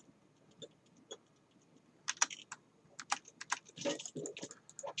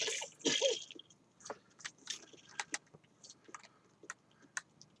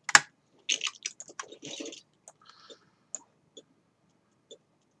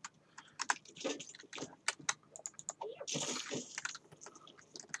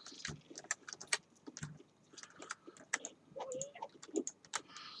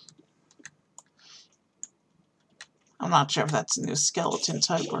 not sure if that's a new skeleton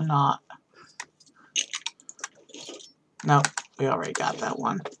type or not. Nope, we already got that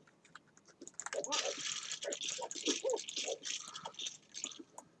one.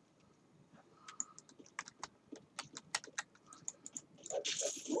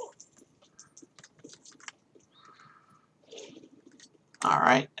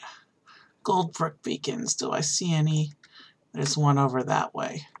 Alright. Gold brick beacons. Do I see any? There's one over that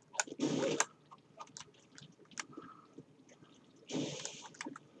way.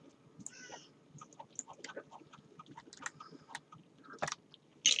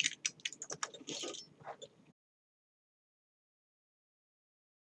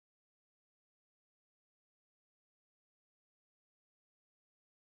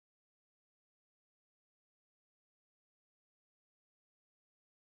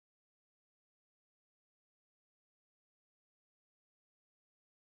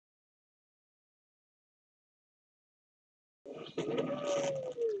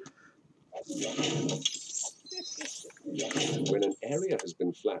 When an area has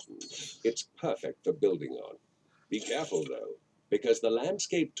been flattened, it's perfect for building on. Be careful though, because the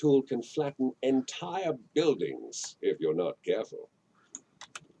landscape tool can flatten entire buildings if you're not careful.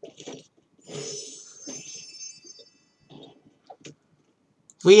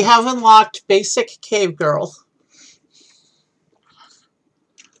 We have unlocked Basic Cave Girl.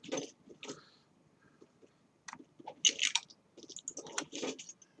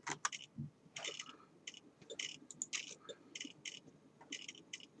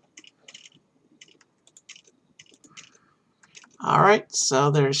 Alright, so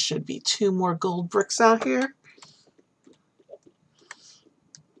there should be 2 more gold bricks out here.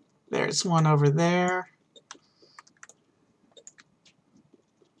 There's one over there.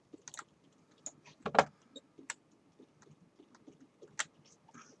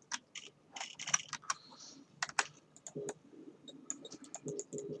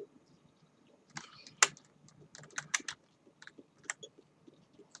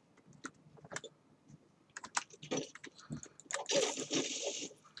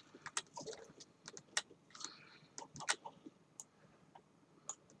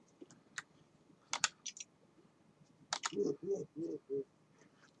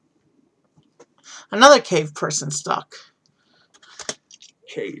 Another cave person stuck.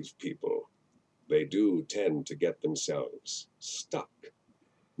 Cave people. They do tend to get themselves stuck.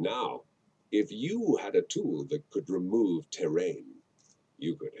 Now, if you had a tool that could remove terrain,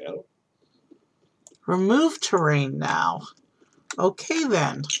 you could help. Remove terrain now. Okay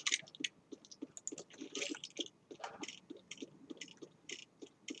then.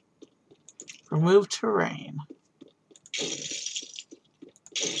 Remove terrain.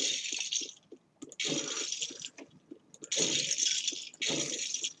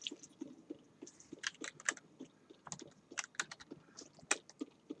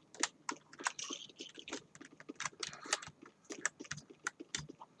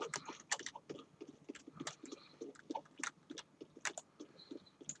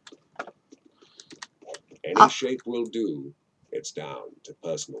 Any shape will do. It's down to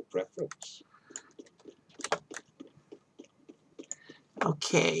personal preference.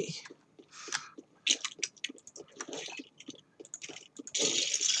 Okay.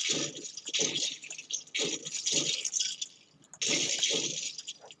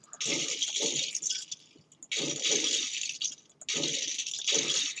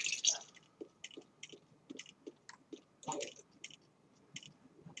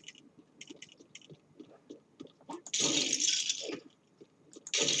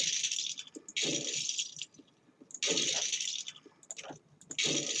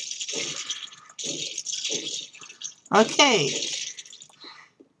 Okay.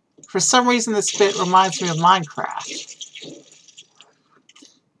 For some reason this bit reminds me of Minecraft.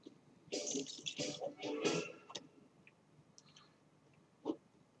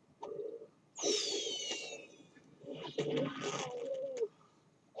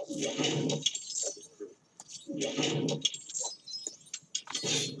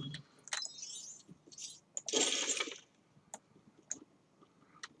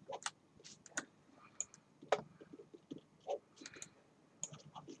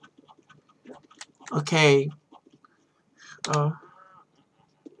 Okay.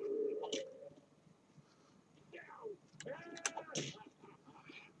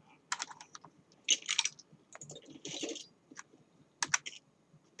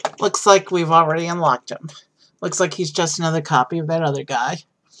 Looks like we've already unlocked him. Looks like he's just another copy of that other guy.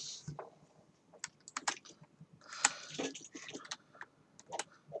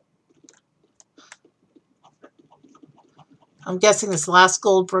 I'm guessing this last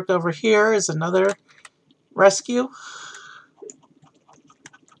gold brick over here is another rescue.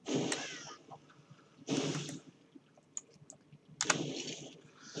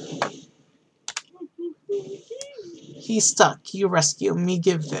 He's stuck. You rescue me.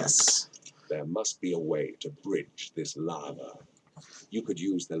 Give this. There must be a way to bridge this lava. You could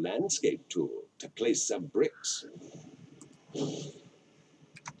use the landscape tool to place some bricks.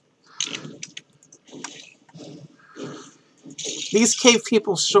 These cave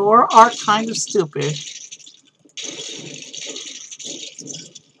people sure are kind of stupid.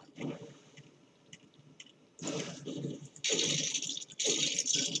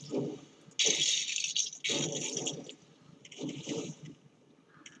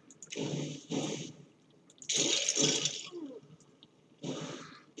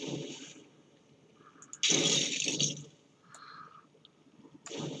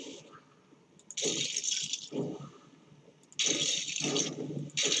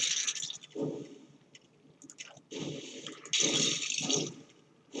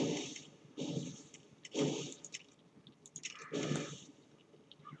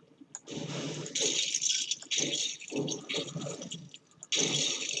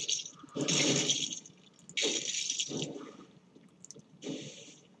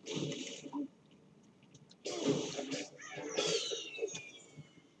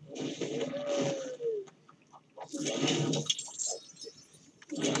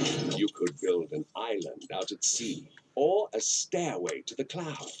 You could build an island out at sea or a stairway to the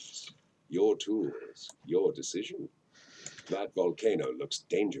clouds. Your tools, your decision. That volcano looks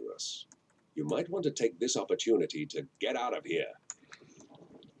dangerous. You might want to take this opportunity to get out of here.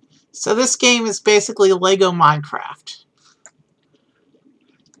 So this game is basically Lego Minecraft.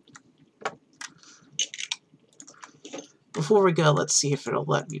 Before we go, let's see if it'll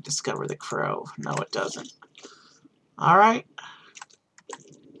let me discover the crow. No, it doesn't. Alright.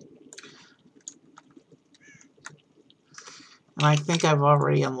 And I think I've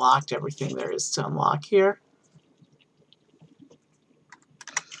already unlocked everything there is to unlock here.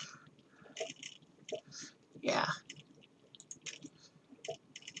 Yeah.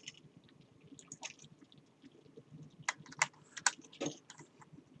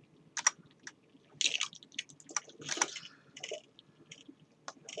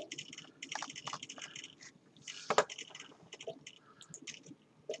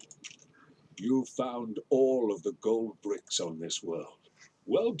 You found all of the gold bricks on this world.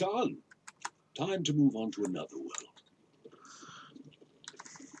 Well done. Time to move on to another world.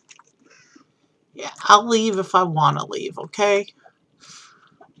 Yeah, I'll leave if I want to leave, okay?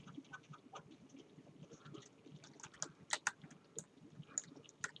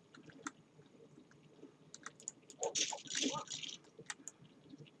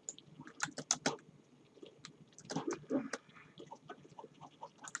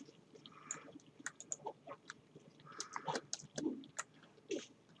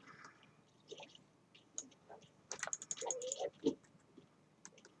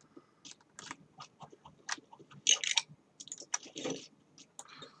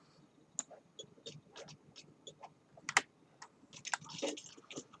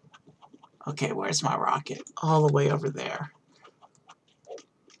 Okay, where's my rocket? All the way over there.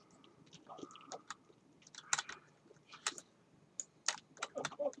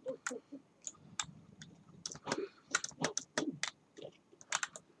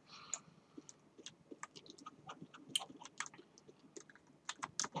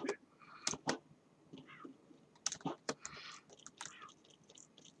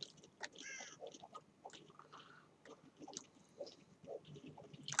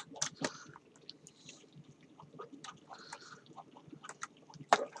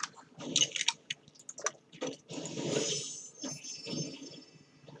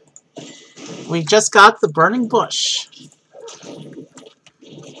 We just got the burning bush.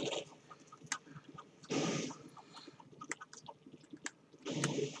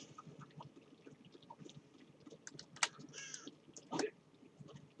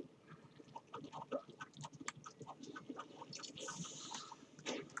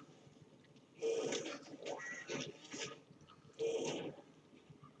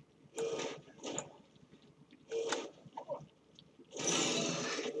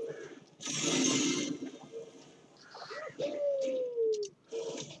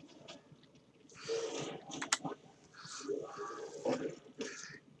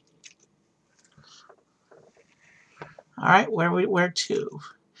 All right, where to?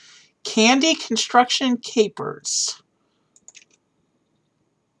 Candy Construction Capers.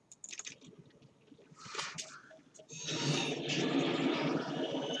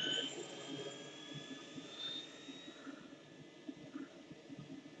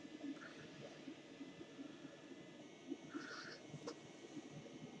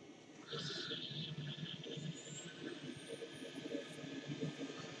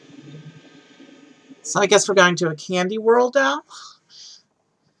 So I guess we're going to a candy world now.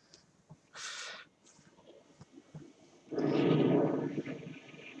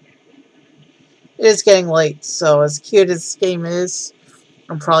 It is getting late, so as cute as this game is,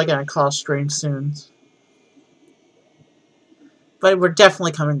 I'm probably going to call stream soon. But we're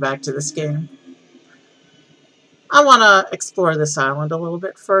definitely coming back to this game. I want to explore this island a little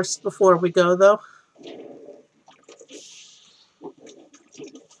bit first before we go, though.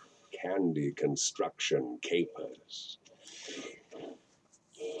 Candy construction capers.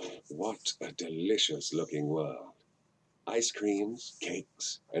 What a delicious looking world. Ice creams,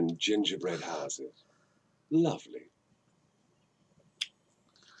 cakes, and gingerbread houses. Lovely.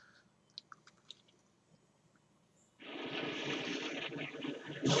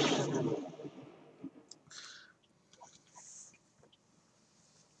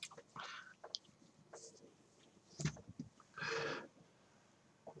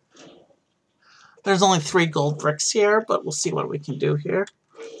 There's only 3 gold bricks here, but we'll see what we can do here.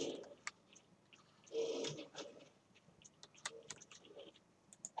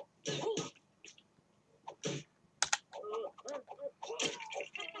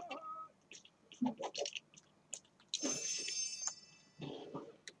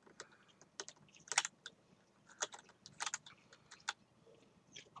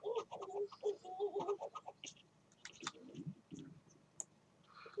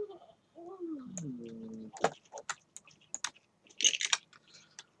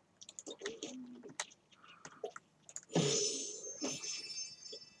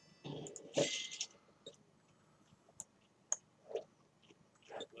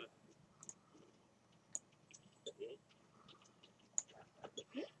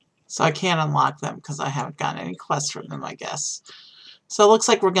 So I can't unlock them because I haven't gotten any quests from them, I guess. So it looks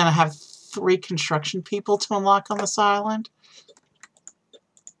like we're going to have 3 construction people to unlock on this island.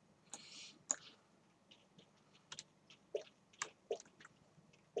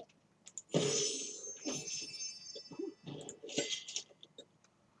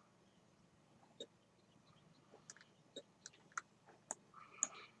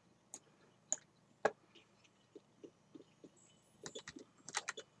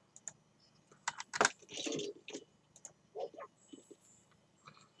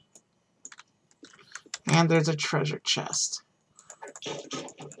 And there's a treasure chest.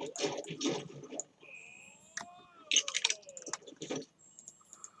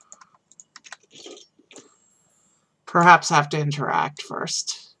 Perhaps I have to interact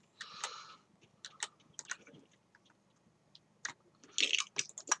first.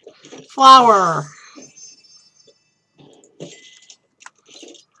 Flower!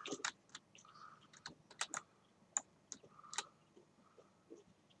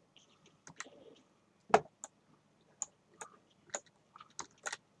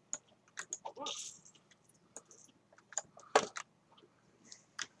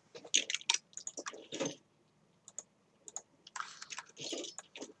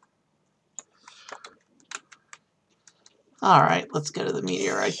 Alright, let's go to the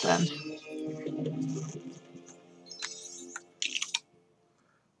meteorite then.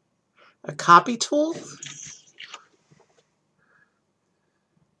 A copy tool?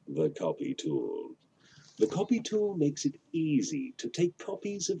 The copy tool. The copy tool makes it easy to take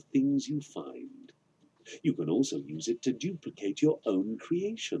copies of things you find. You can also use it to duplicate your own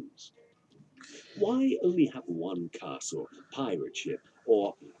creations. Why only have one castle, pirate ship,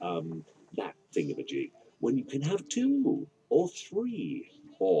 or, that thingamajig, when you can have 2, or 3,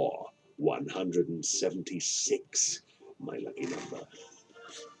 or 176, my lucky number?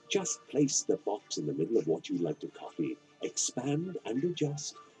 Just place the box in the middle of what you'd like to copy, expand and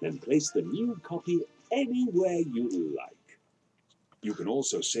adjust, then place the new copy anywhere you like. You can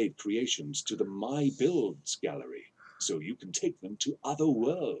also save creations to the My Builds gallery, so you can take them to other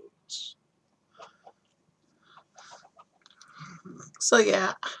worlds. So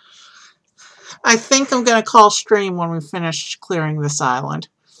yeah. I think I'm going to call stream when we finish clearing this island.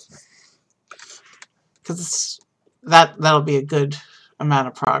 Because that'll be a good amount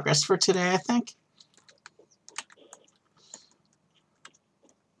of progress for today, I think.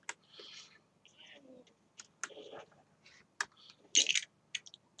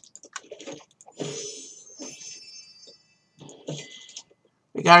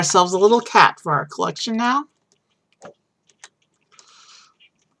 We got ourselves a little cat for our collection now.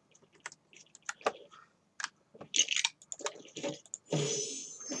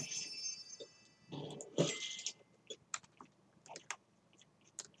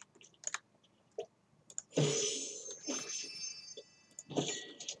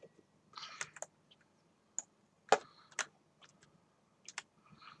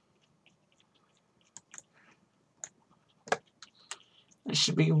 There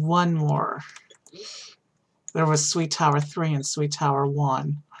should be one more. There was Sweet Tower 3 and Sweet Tower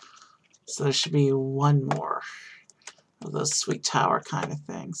 1. So there should be one more of those Sweet Tower kind of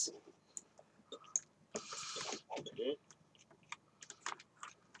things.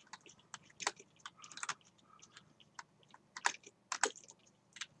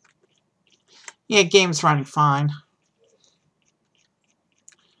 Yeah, game's running fine.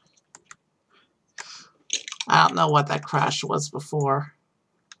 I don't know what that crash was before.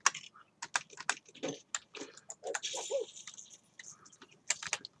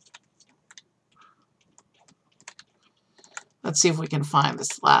 Let's see if we can find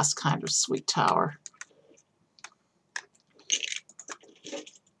this last kind of Sweet Tower.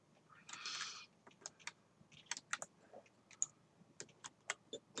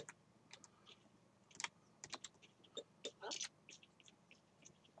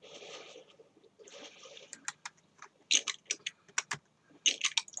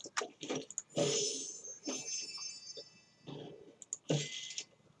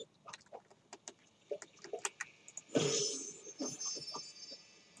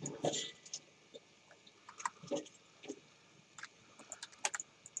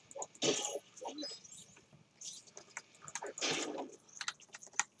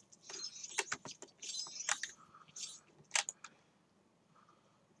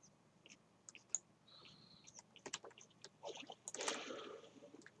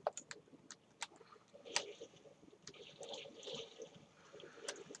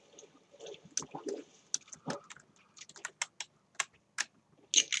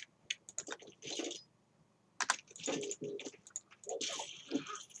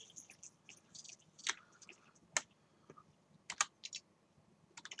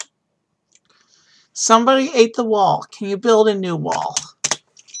 Somebody ate the wall. Can you build a new wall?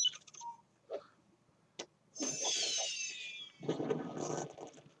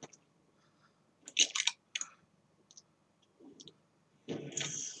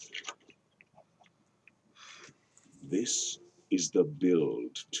 This is the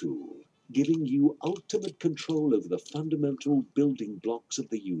Build tool, giving you ultimate control over the fundamental building blocks of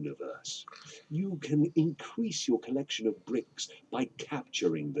the universe. You can increase your collection of bricks by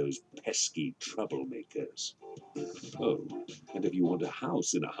capturing those pesky troublemakers. Oh, and if you want a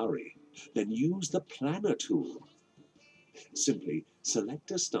house in a hurry, then use the Planner tool. Simply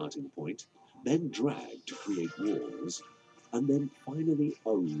select a starting point, then drag to create walls, and then finally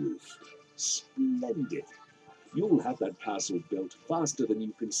a roof. Splendid! You'll have that castle built faster than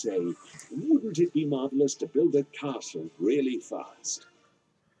you can say, wouldn't it be marvelous to build a castle really fast?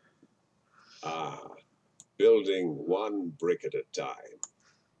 Ah, building one brick at a time.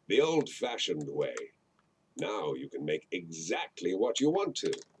 The old-fashioned way. Now you can make exactly what you want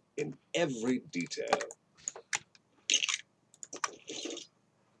to, in every detail.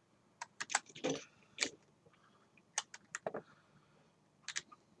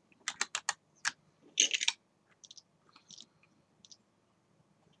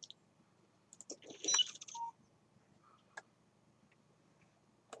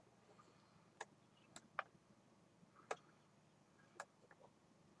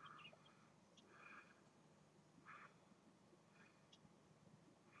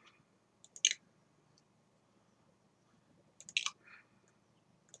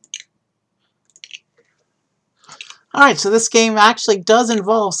 Alright, so this game actually does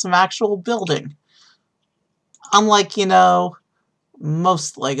involve some actual building. Unlike, you know,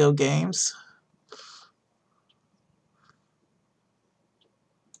 most LEGO games.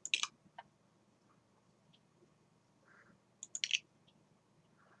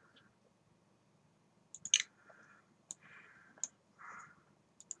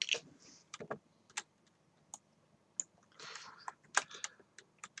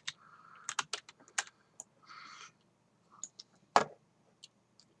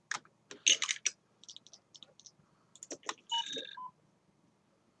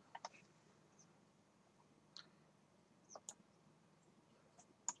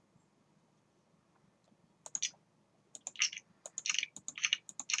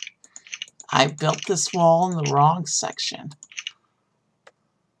 I built this wall in the wrong section.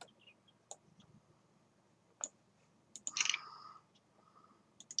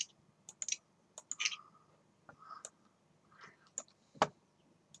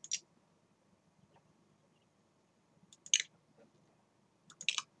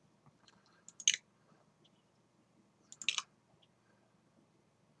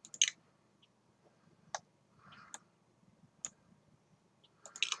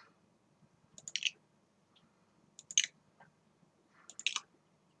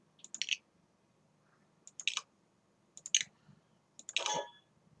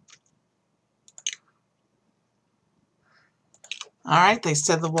 Alright, they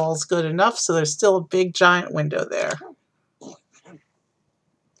said the wall's good enough, so there's still a big giant window there.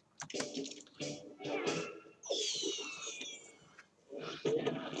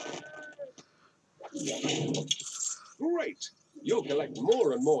 Great! You'll collect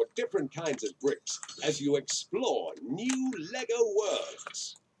more and more different kinds of bricks as you explore new LEGO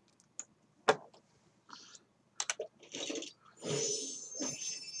worlds.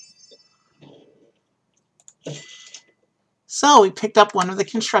 So we picked up one of the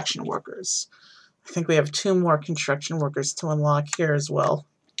construction workers. I think we have 2 more construction workers to unlock here as well.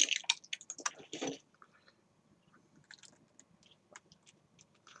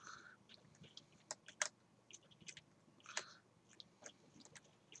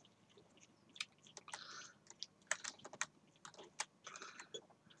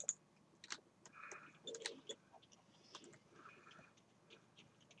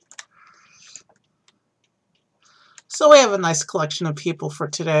 So we have a nice collection of people for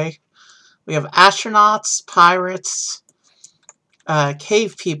today. We have astronauts, pirates,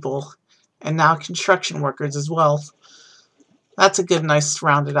 cave people, and now construction workers as well. That's a good, nice,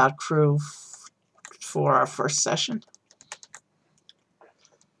 rounded out crew for our first session.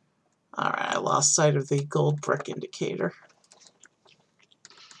 Alright, I lost sight of the gold brick indicator.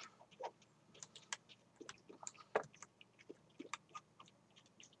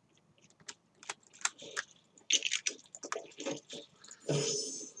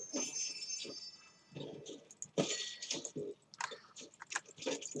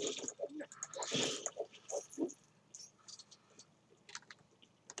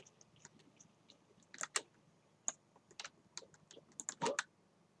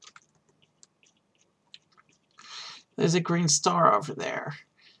 There's a green star over there.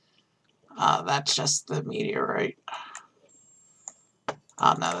 That's just the meteorite.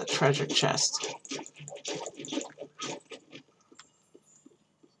 Oh no, the treasure chest.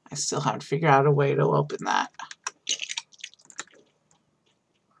 I still haven't figured out a way to open that.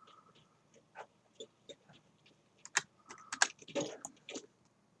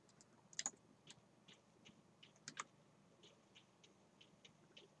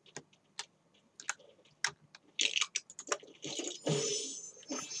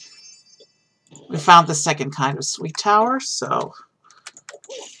 We found the second kind of sweet tower, so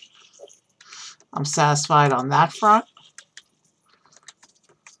I'm satisfied on that front.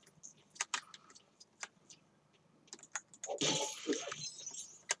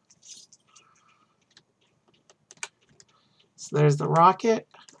 So there's the rocket.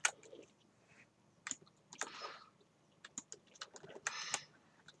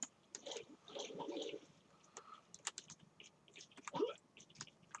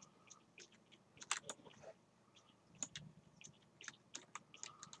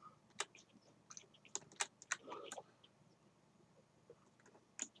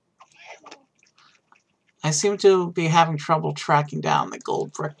 I seem to be having trouble tracking down the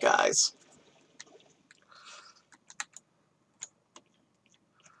gold brick guys.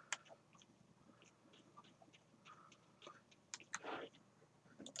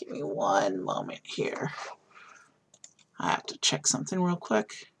 Give me one moment here. I have to check something real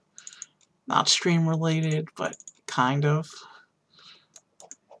quick. Not stream related, but kind of.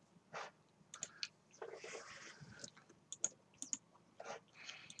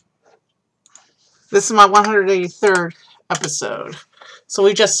 This is my 183rd episode. So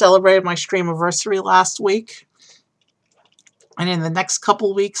we just celebrated my stream anniversary last week. And in the next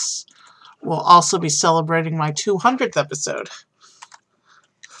couple weeks, we'll also be celebrating my 200th episode.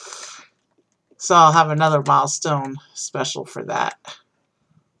 So I'll have another milestone special for that.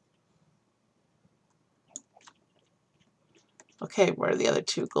 Okay, where are the other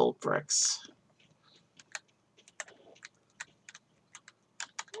 2 gold bricks?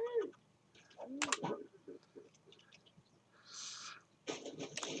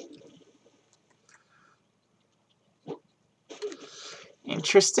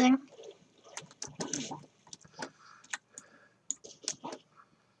 Interesting.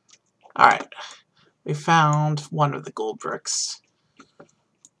 Alright, we found one of the gold bricks.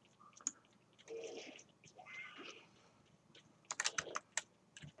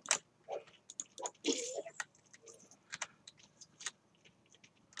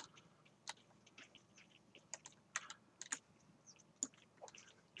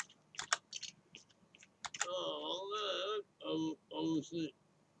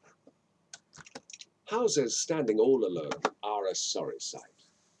 Houses standing all alone are a sorry sight.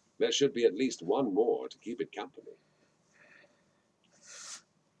 There should be at least one more to keep it company.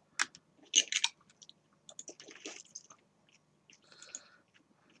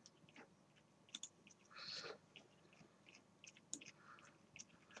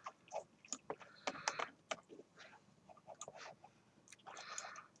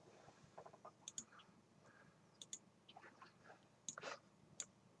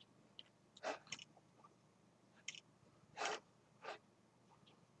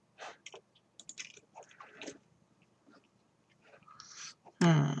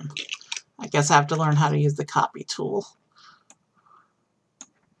 I guess I have to learn how to use the copy tool.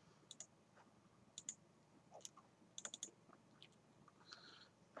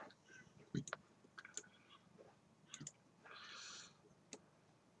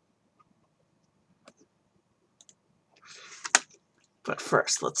 But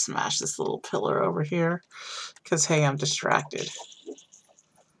first, let's smash this little pillar over here, because, hey, I'm distracted.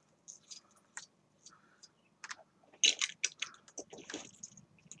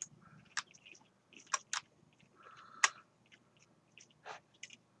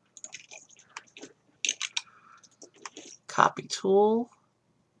 Copy tool.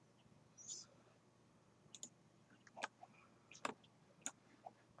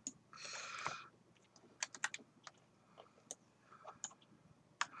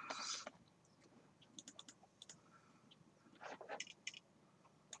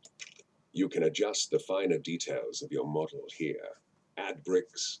 You can adjust the finer details of your model here. Add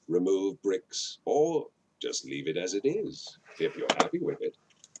bricks, remove bricks, or just leave it as it is, if you're happy with it.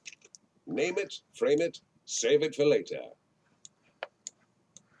 Name it, frame it, save it for later.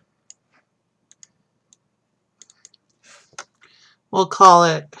 We'll call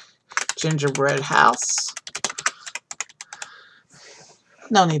it Gingerbread House.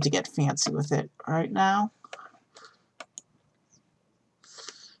 No need to get fancy with it right now.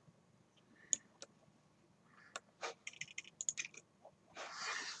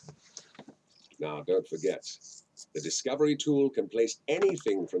 Now, don't forget, the Discovery tool can place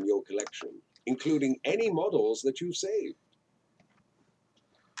anything from your collection, including any models that you've saved.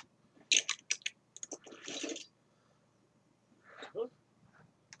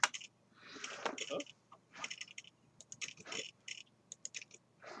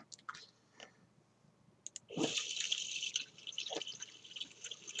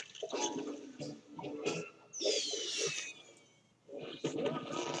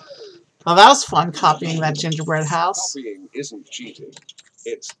 Well, that was fun, copying that gingerbread house. Copying isn't cheating.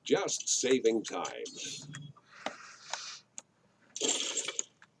 It's just saving time.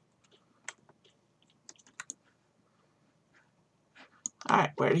 All right,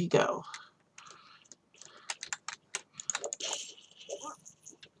 where'd he go?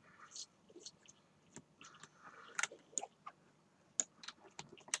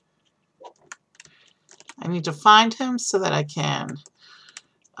 I need to find him so that I can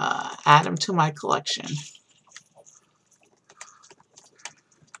add him to my collection.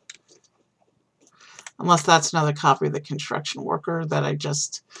 Unless that's another copy of the construction worker that I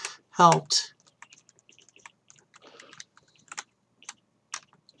just helped.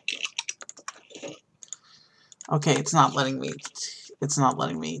 Okay, it's not letting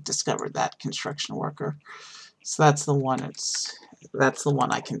me discover that construction worker. So that's the one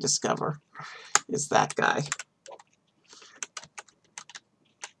I can discover, is that guy.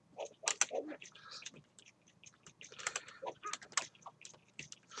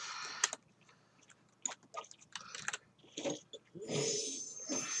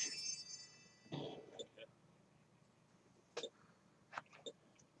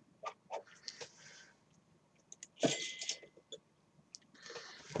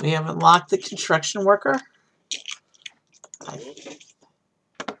 We have unlocked the construction worker.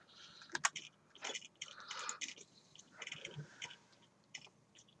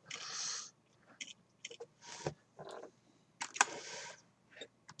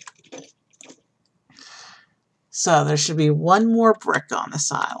 So there should be one more brick on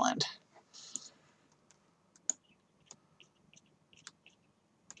this island.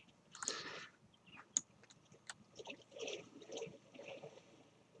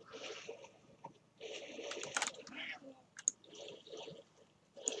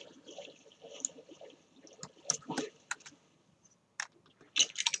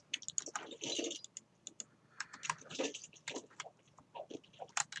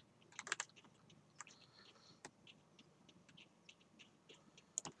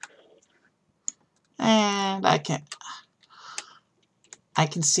 And I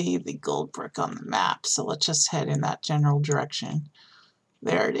can see the gold brick on the map, so let's just head in that general direction.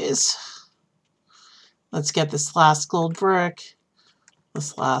 There it is. Let's get this last gold brick,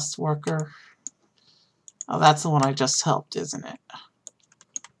 this last worker. Oh, that's the one I just helped, isn't it?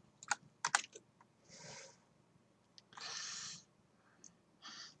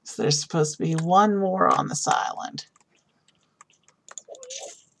 So there's supposed to be one more on this island.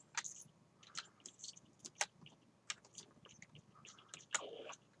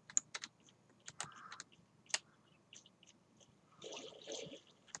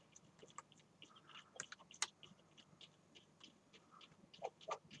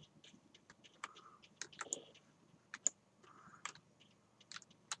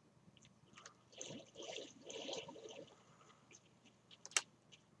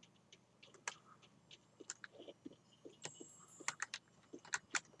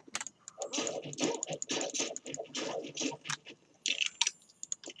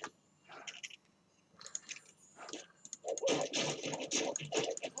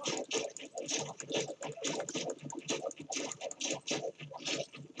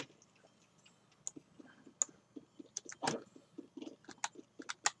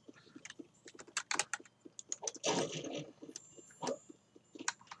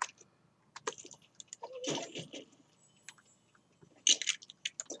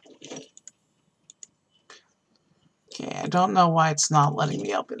 don't know why it's not letting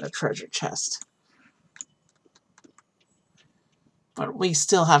me open the treasure chest. But we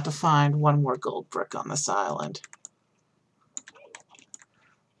still have to find one more gold brick on this island.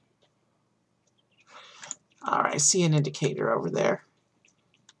 Alright, I see an indicator over there.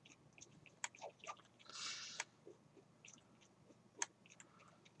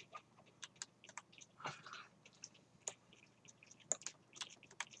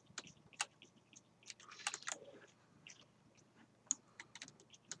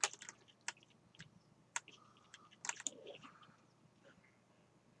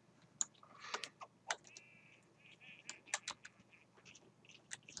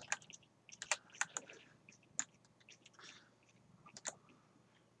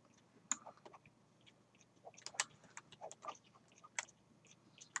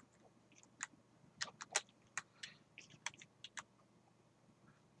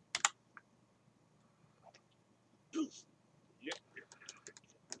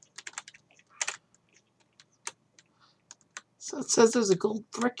 So it says there's a gold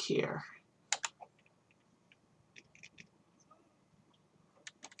brick here.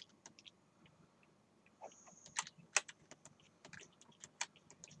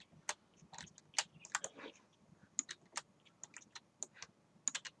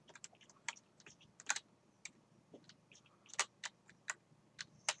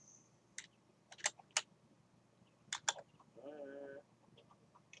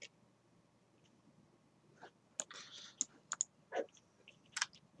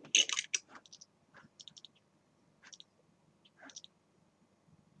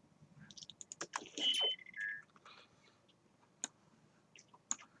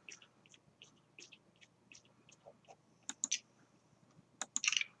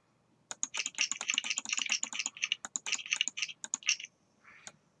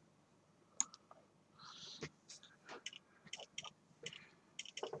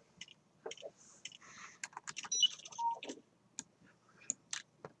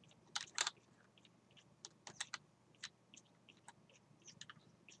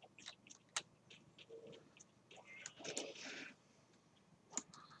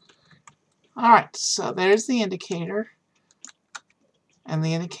 Alright, so there's the indicator. And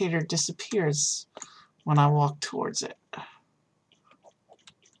the indicator disappears when I walk towards it.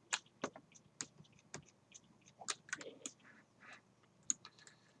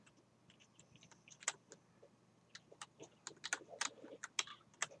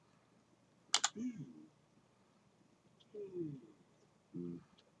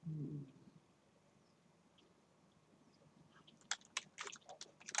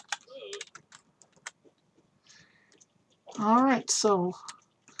 Alright, so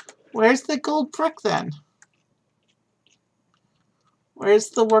where's the gold brick then? Where's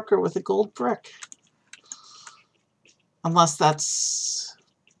the worker with the gold brick? Unless that's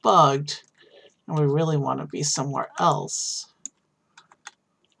bugged and we really want to be somewhere else.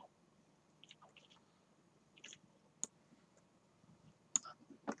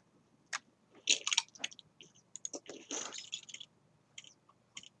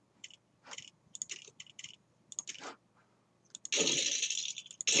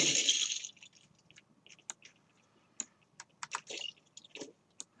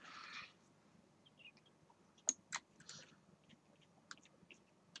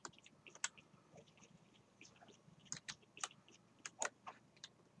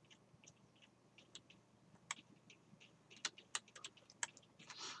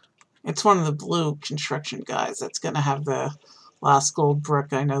 It's one of the blue construction guys that's going to have the last gold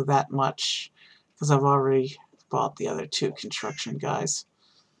brick. I know that much because I've already bought the other two construction guys.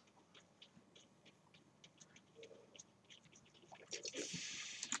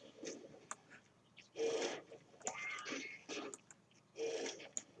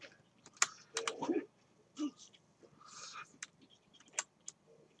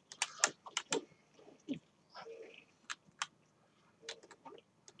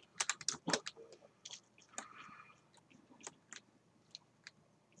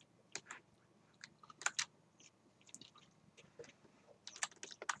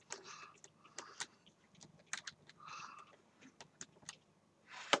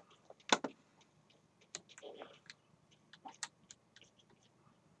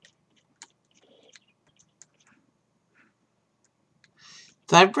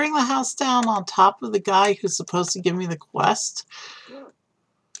 Did I bring the house down on top of the guy who's supposed to give me the quest?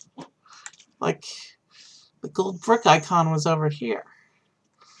 Like, the gold brick icon was over here.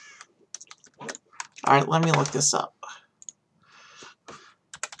 Alright, let me look this up.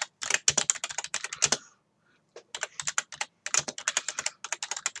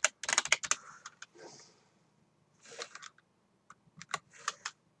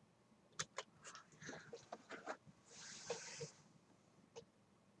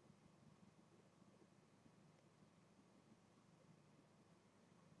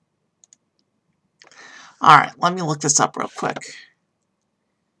 Alright, let me look this up real quick.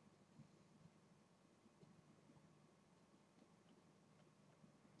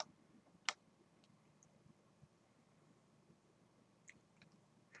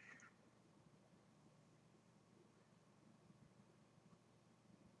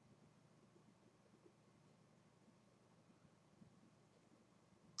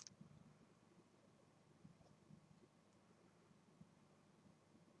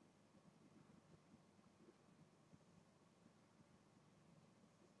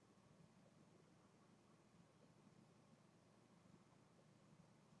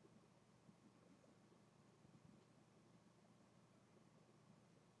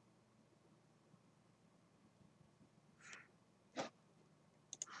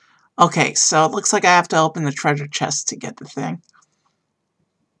 Okay, so it looks like I have to open the treasure chest to get the thing.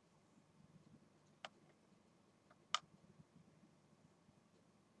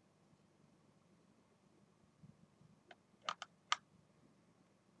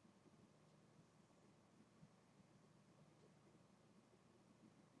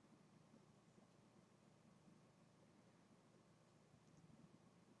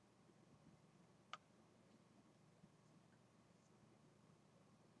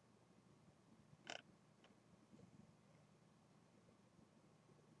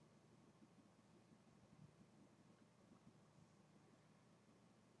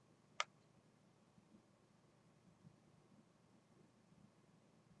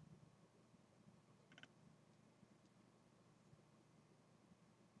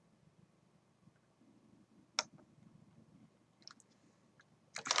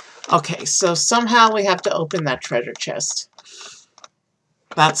 Okay, so somehow we have to open that treasure chest.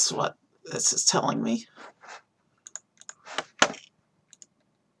 That's what this is telling me.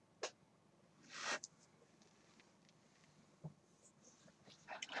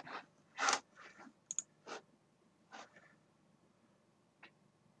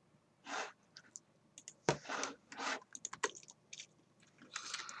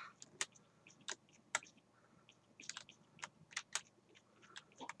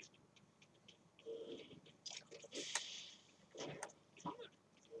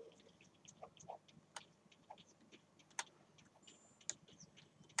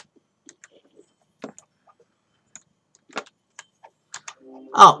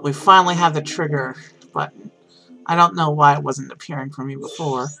 Oh, we finally have the trigger button. I don't know why it wasn't appearing for me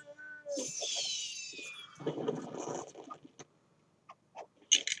before.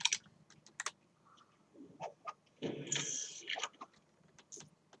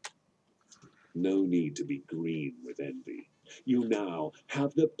 No need to be green with envy. You now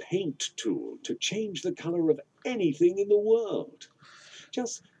have the paint tool to change the color of anything in the world.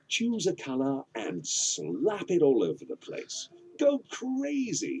 Just choose a color and slap it all over the place. Go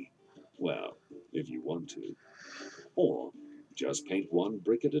crazy. Well, if you want to. Or just paint one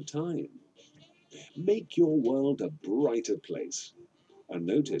brick at a time. Make your world a brighter place. And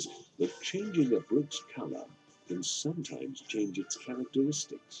notice that changing a brick's color can sometimes change its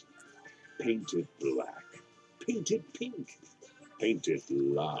characteristics. Paint it black. Paint it pink. Paint it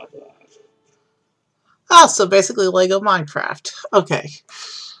lava. Ah, so basically Lego Minecraft. Okay.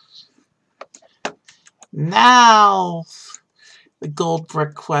 Now the gold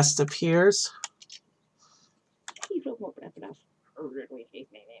brick quest appears.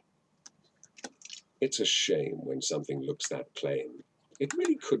 It's a shame when something looks that plain. It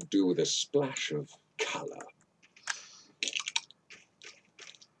really could do with a splash of color.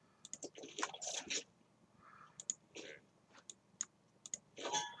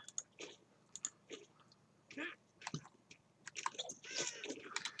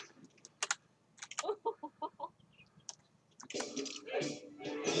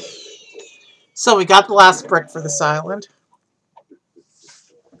 So we got the last brick for this island.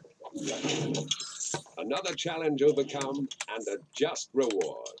 Another challenge overcome and a just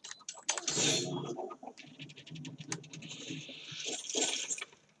reward.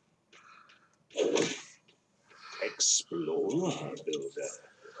 Explorer builder.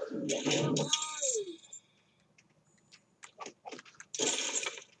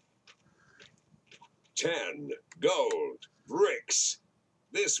 10 gold bricks.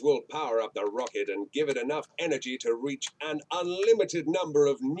 This will power up the rocket and give it enough energy to reach an unlimited number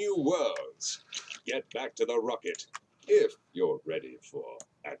of new worlds. Get back to the rocket if you're ready for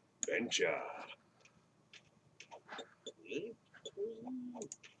adventure.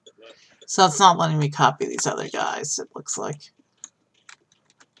 So it's not letting me copy these other guys, it looks like.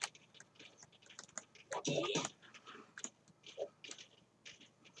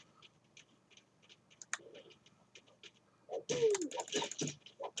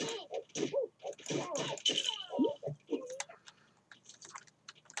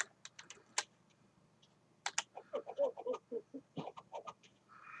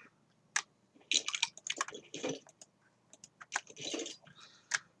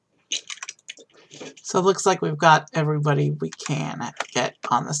 So it looks like we've got everybody we can get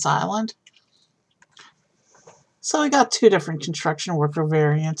on this island. So we got 2 different construction worker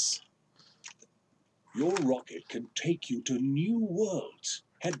variants. Your rocket can take you to new worlds.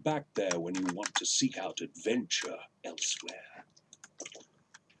 Head back there when you want to seek out adventure elsewhere.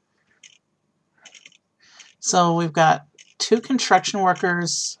 So we've got 2 construction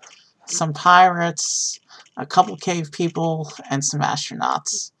workers, some pirates, a couple cave people, and some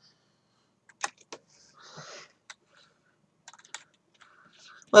astronauts.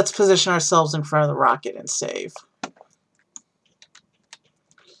 Let's position ourselves in front of the rocket and save.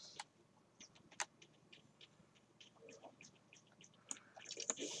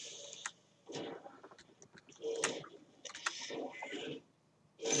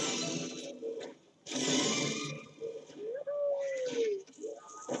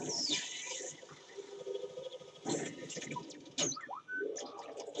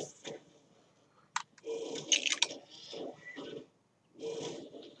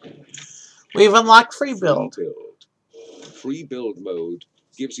 We've unlocked free build. Free build mode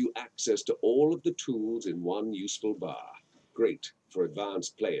gives you access to all of the tools in one useful bar. Great for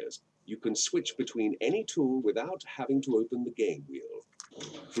advanced players. You can switch between any tool without having to open the game wheel.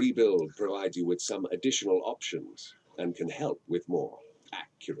 Free build provides you with some additional options and can help with more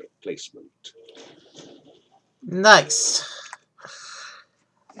accurate placement. Nice.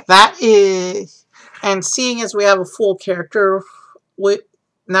 That is, and seeing as we have a full character,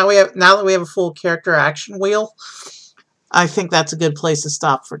 now that we have a full character action wheel, I think that's a good place to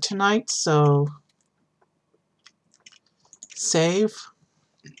stop for tonight. So save.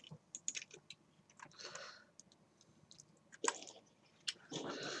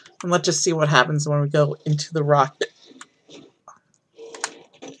 And let's just see what happens when we go into the rocket.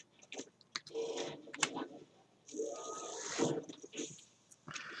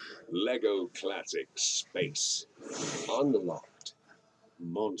 Lego Classic Space. Unlocked.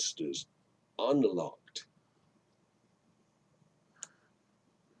 Monsters. Unlocked.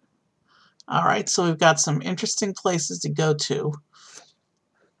 Alright, so we've got some interesting places to go to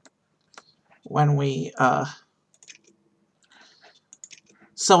when we,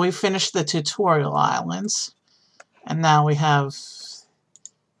 so we finished the tutorial islands, and now we have,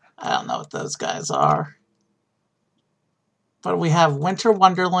 I don't know what those guys are, but we have Winter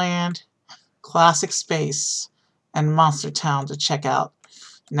Wonderland, Classic Space, and Monster Town to check out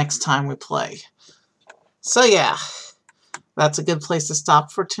next time we play. So yeah, that's a good place to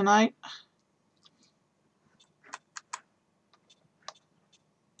stop for tonight.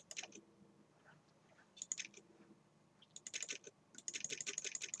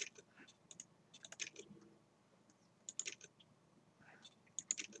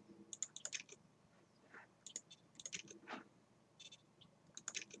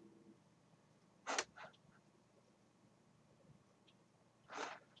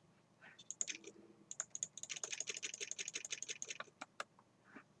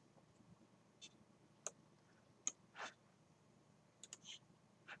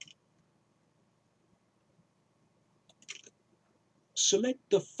 Select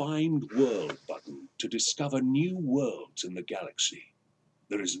the Find World button to discover new worlds in the galaxy.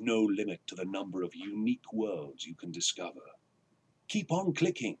 There is no limit to the number of unique worlds you can discover. Keep on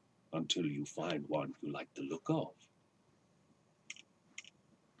clicking until you find one you like the look of.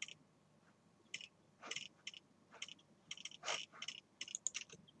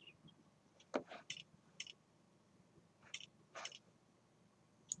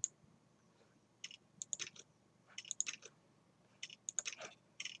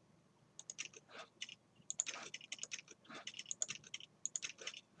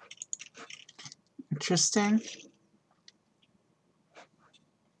 Interesting.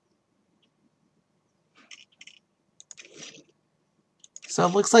 So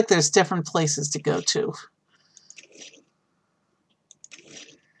it looks like there's different places to go to.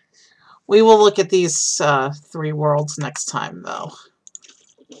 We will look at these 3 worlds next time, though.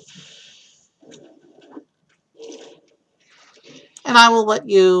 And I will let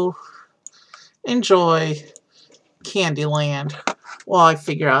you enjoy Candyland while I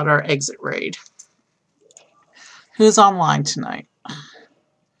figure out our exit raid. Who's online tonight?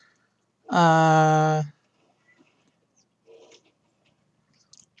 The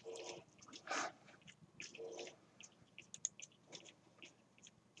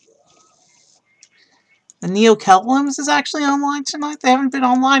Neo Kelvins is actually online tonight. They haven't been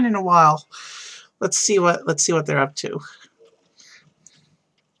online in a while. Let's see what they're up to.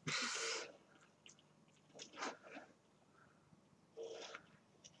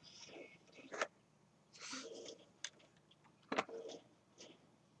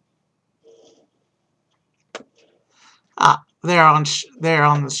 They're on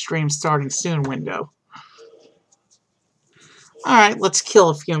the stream starting soon window. All right, let's kill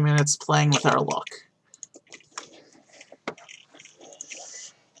a few minutes playing with our look.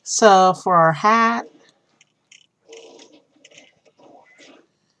 So for our hat,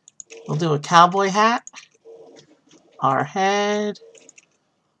 we'll do a cowboy hat. Our head,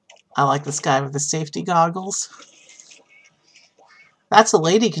 I like this guy with the safety goggles. That's a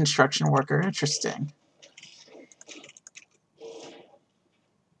lady construction worker, interesting.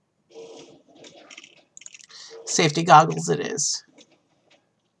 Safety goggles it is.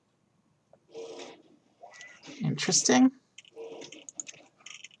 Interesting.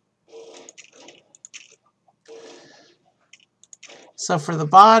 So for the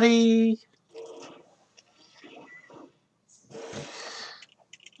body,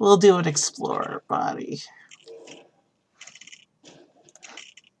 we'll do an explorer body.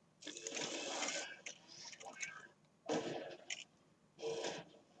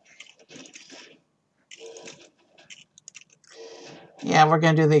 Yeah, we're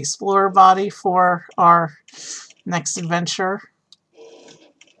going to do the explorer body for our next adventure.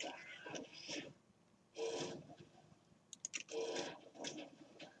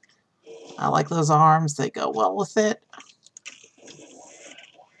 I like those arms, they go well with it.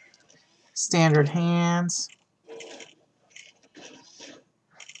 Standard hands.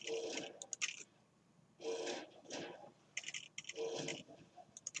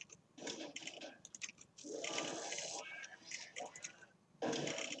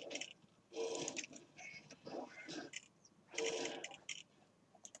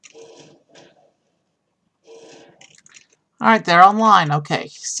 Alright, they're online. Okay,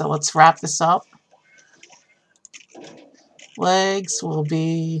 so let's wrap this up. Legs will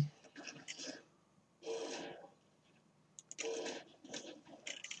be...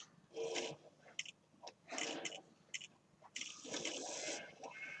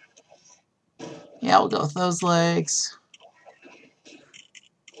 yeah, we'll go with those legs.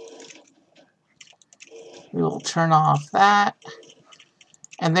 We will turn off that.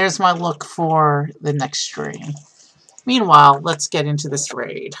 And there's my look for the next stream. Meanwhile, let's get into this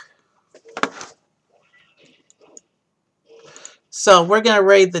raid. So we're going to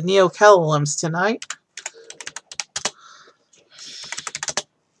raid the Neo-Kellims tonight.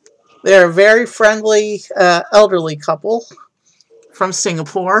 They're a very friendly elderly couple from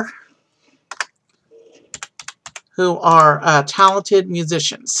Singapore who are talented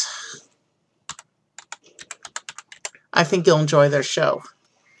musicians. I think you'll enjoy their show.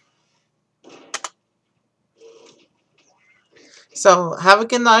 So have a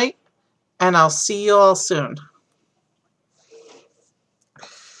good night, and I'll see you all soon.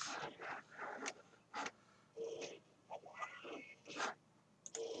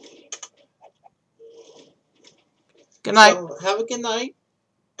 Good night. So have a good night,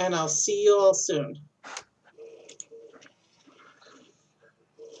 and I'll see you all soon.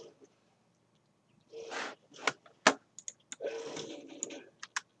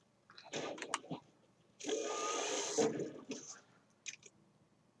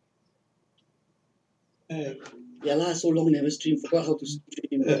 Yeah lah, so long never stream, forgot how to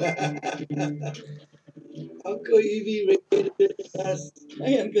stream. Uncle Evie raided us.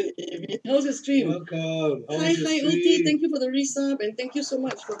 Hi Uncle Evie, how's your stream? Welcome. Hi Uti, thank you for the resub and thank you so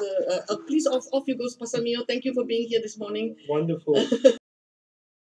much for the please off you goes Pasamio, thank you for being here this morning. Wonderful.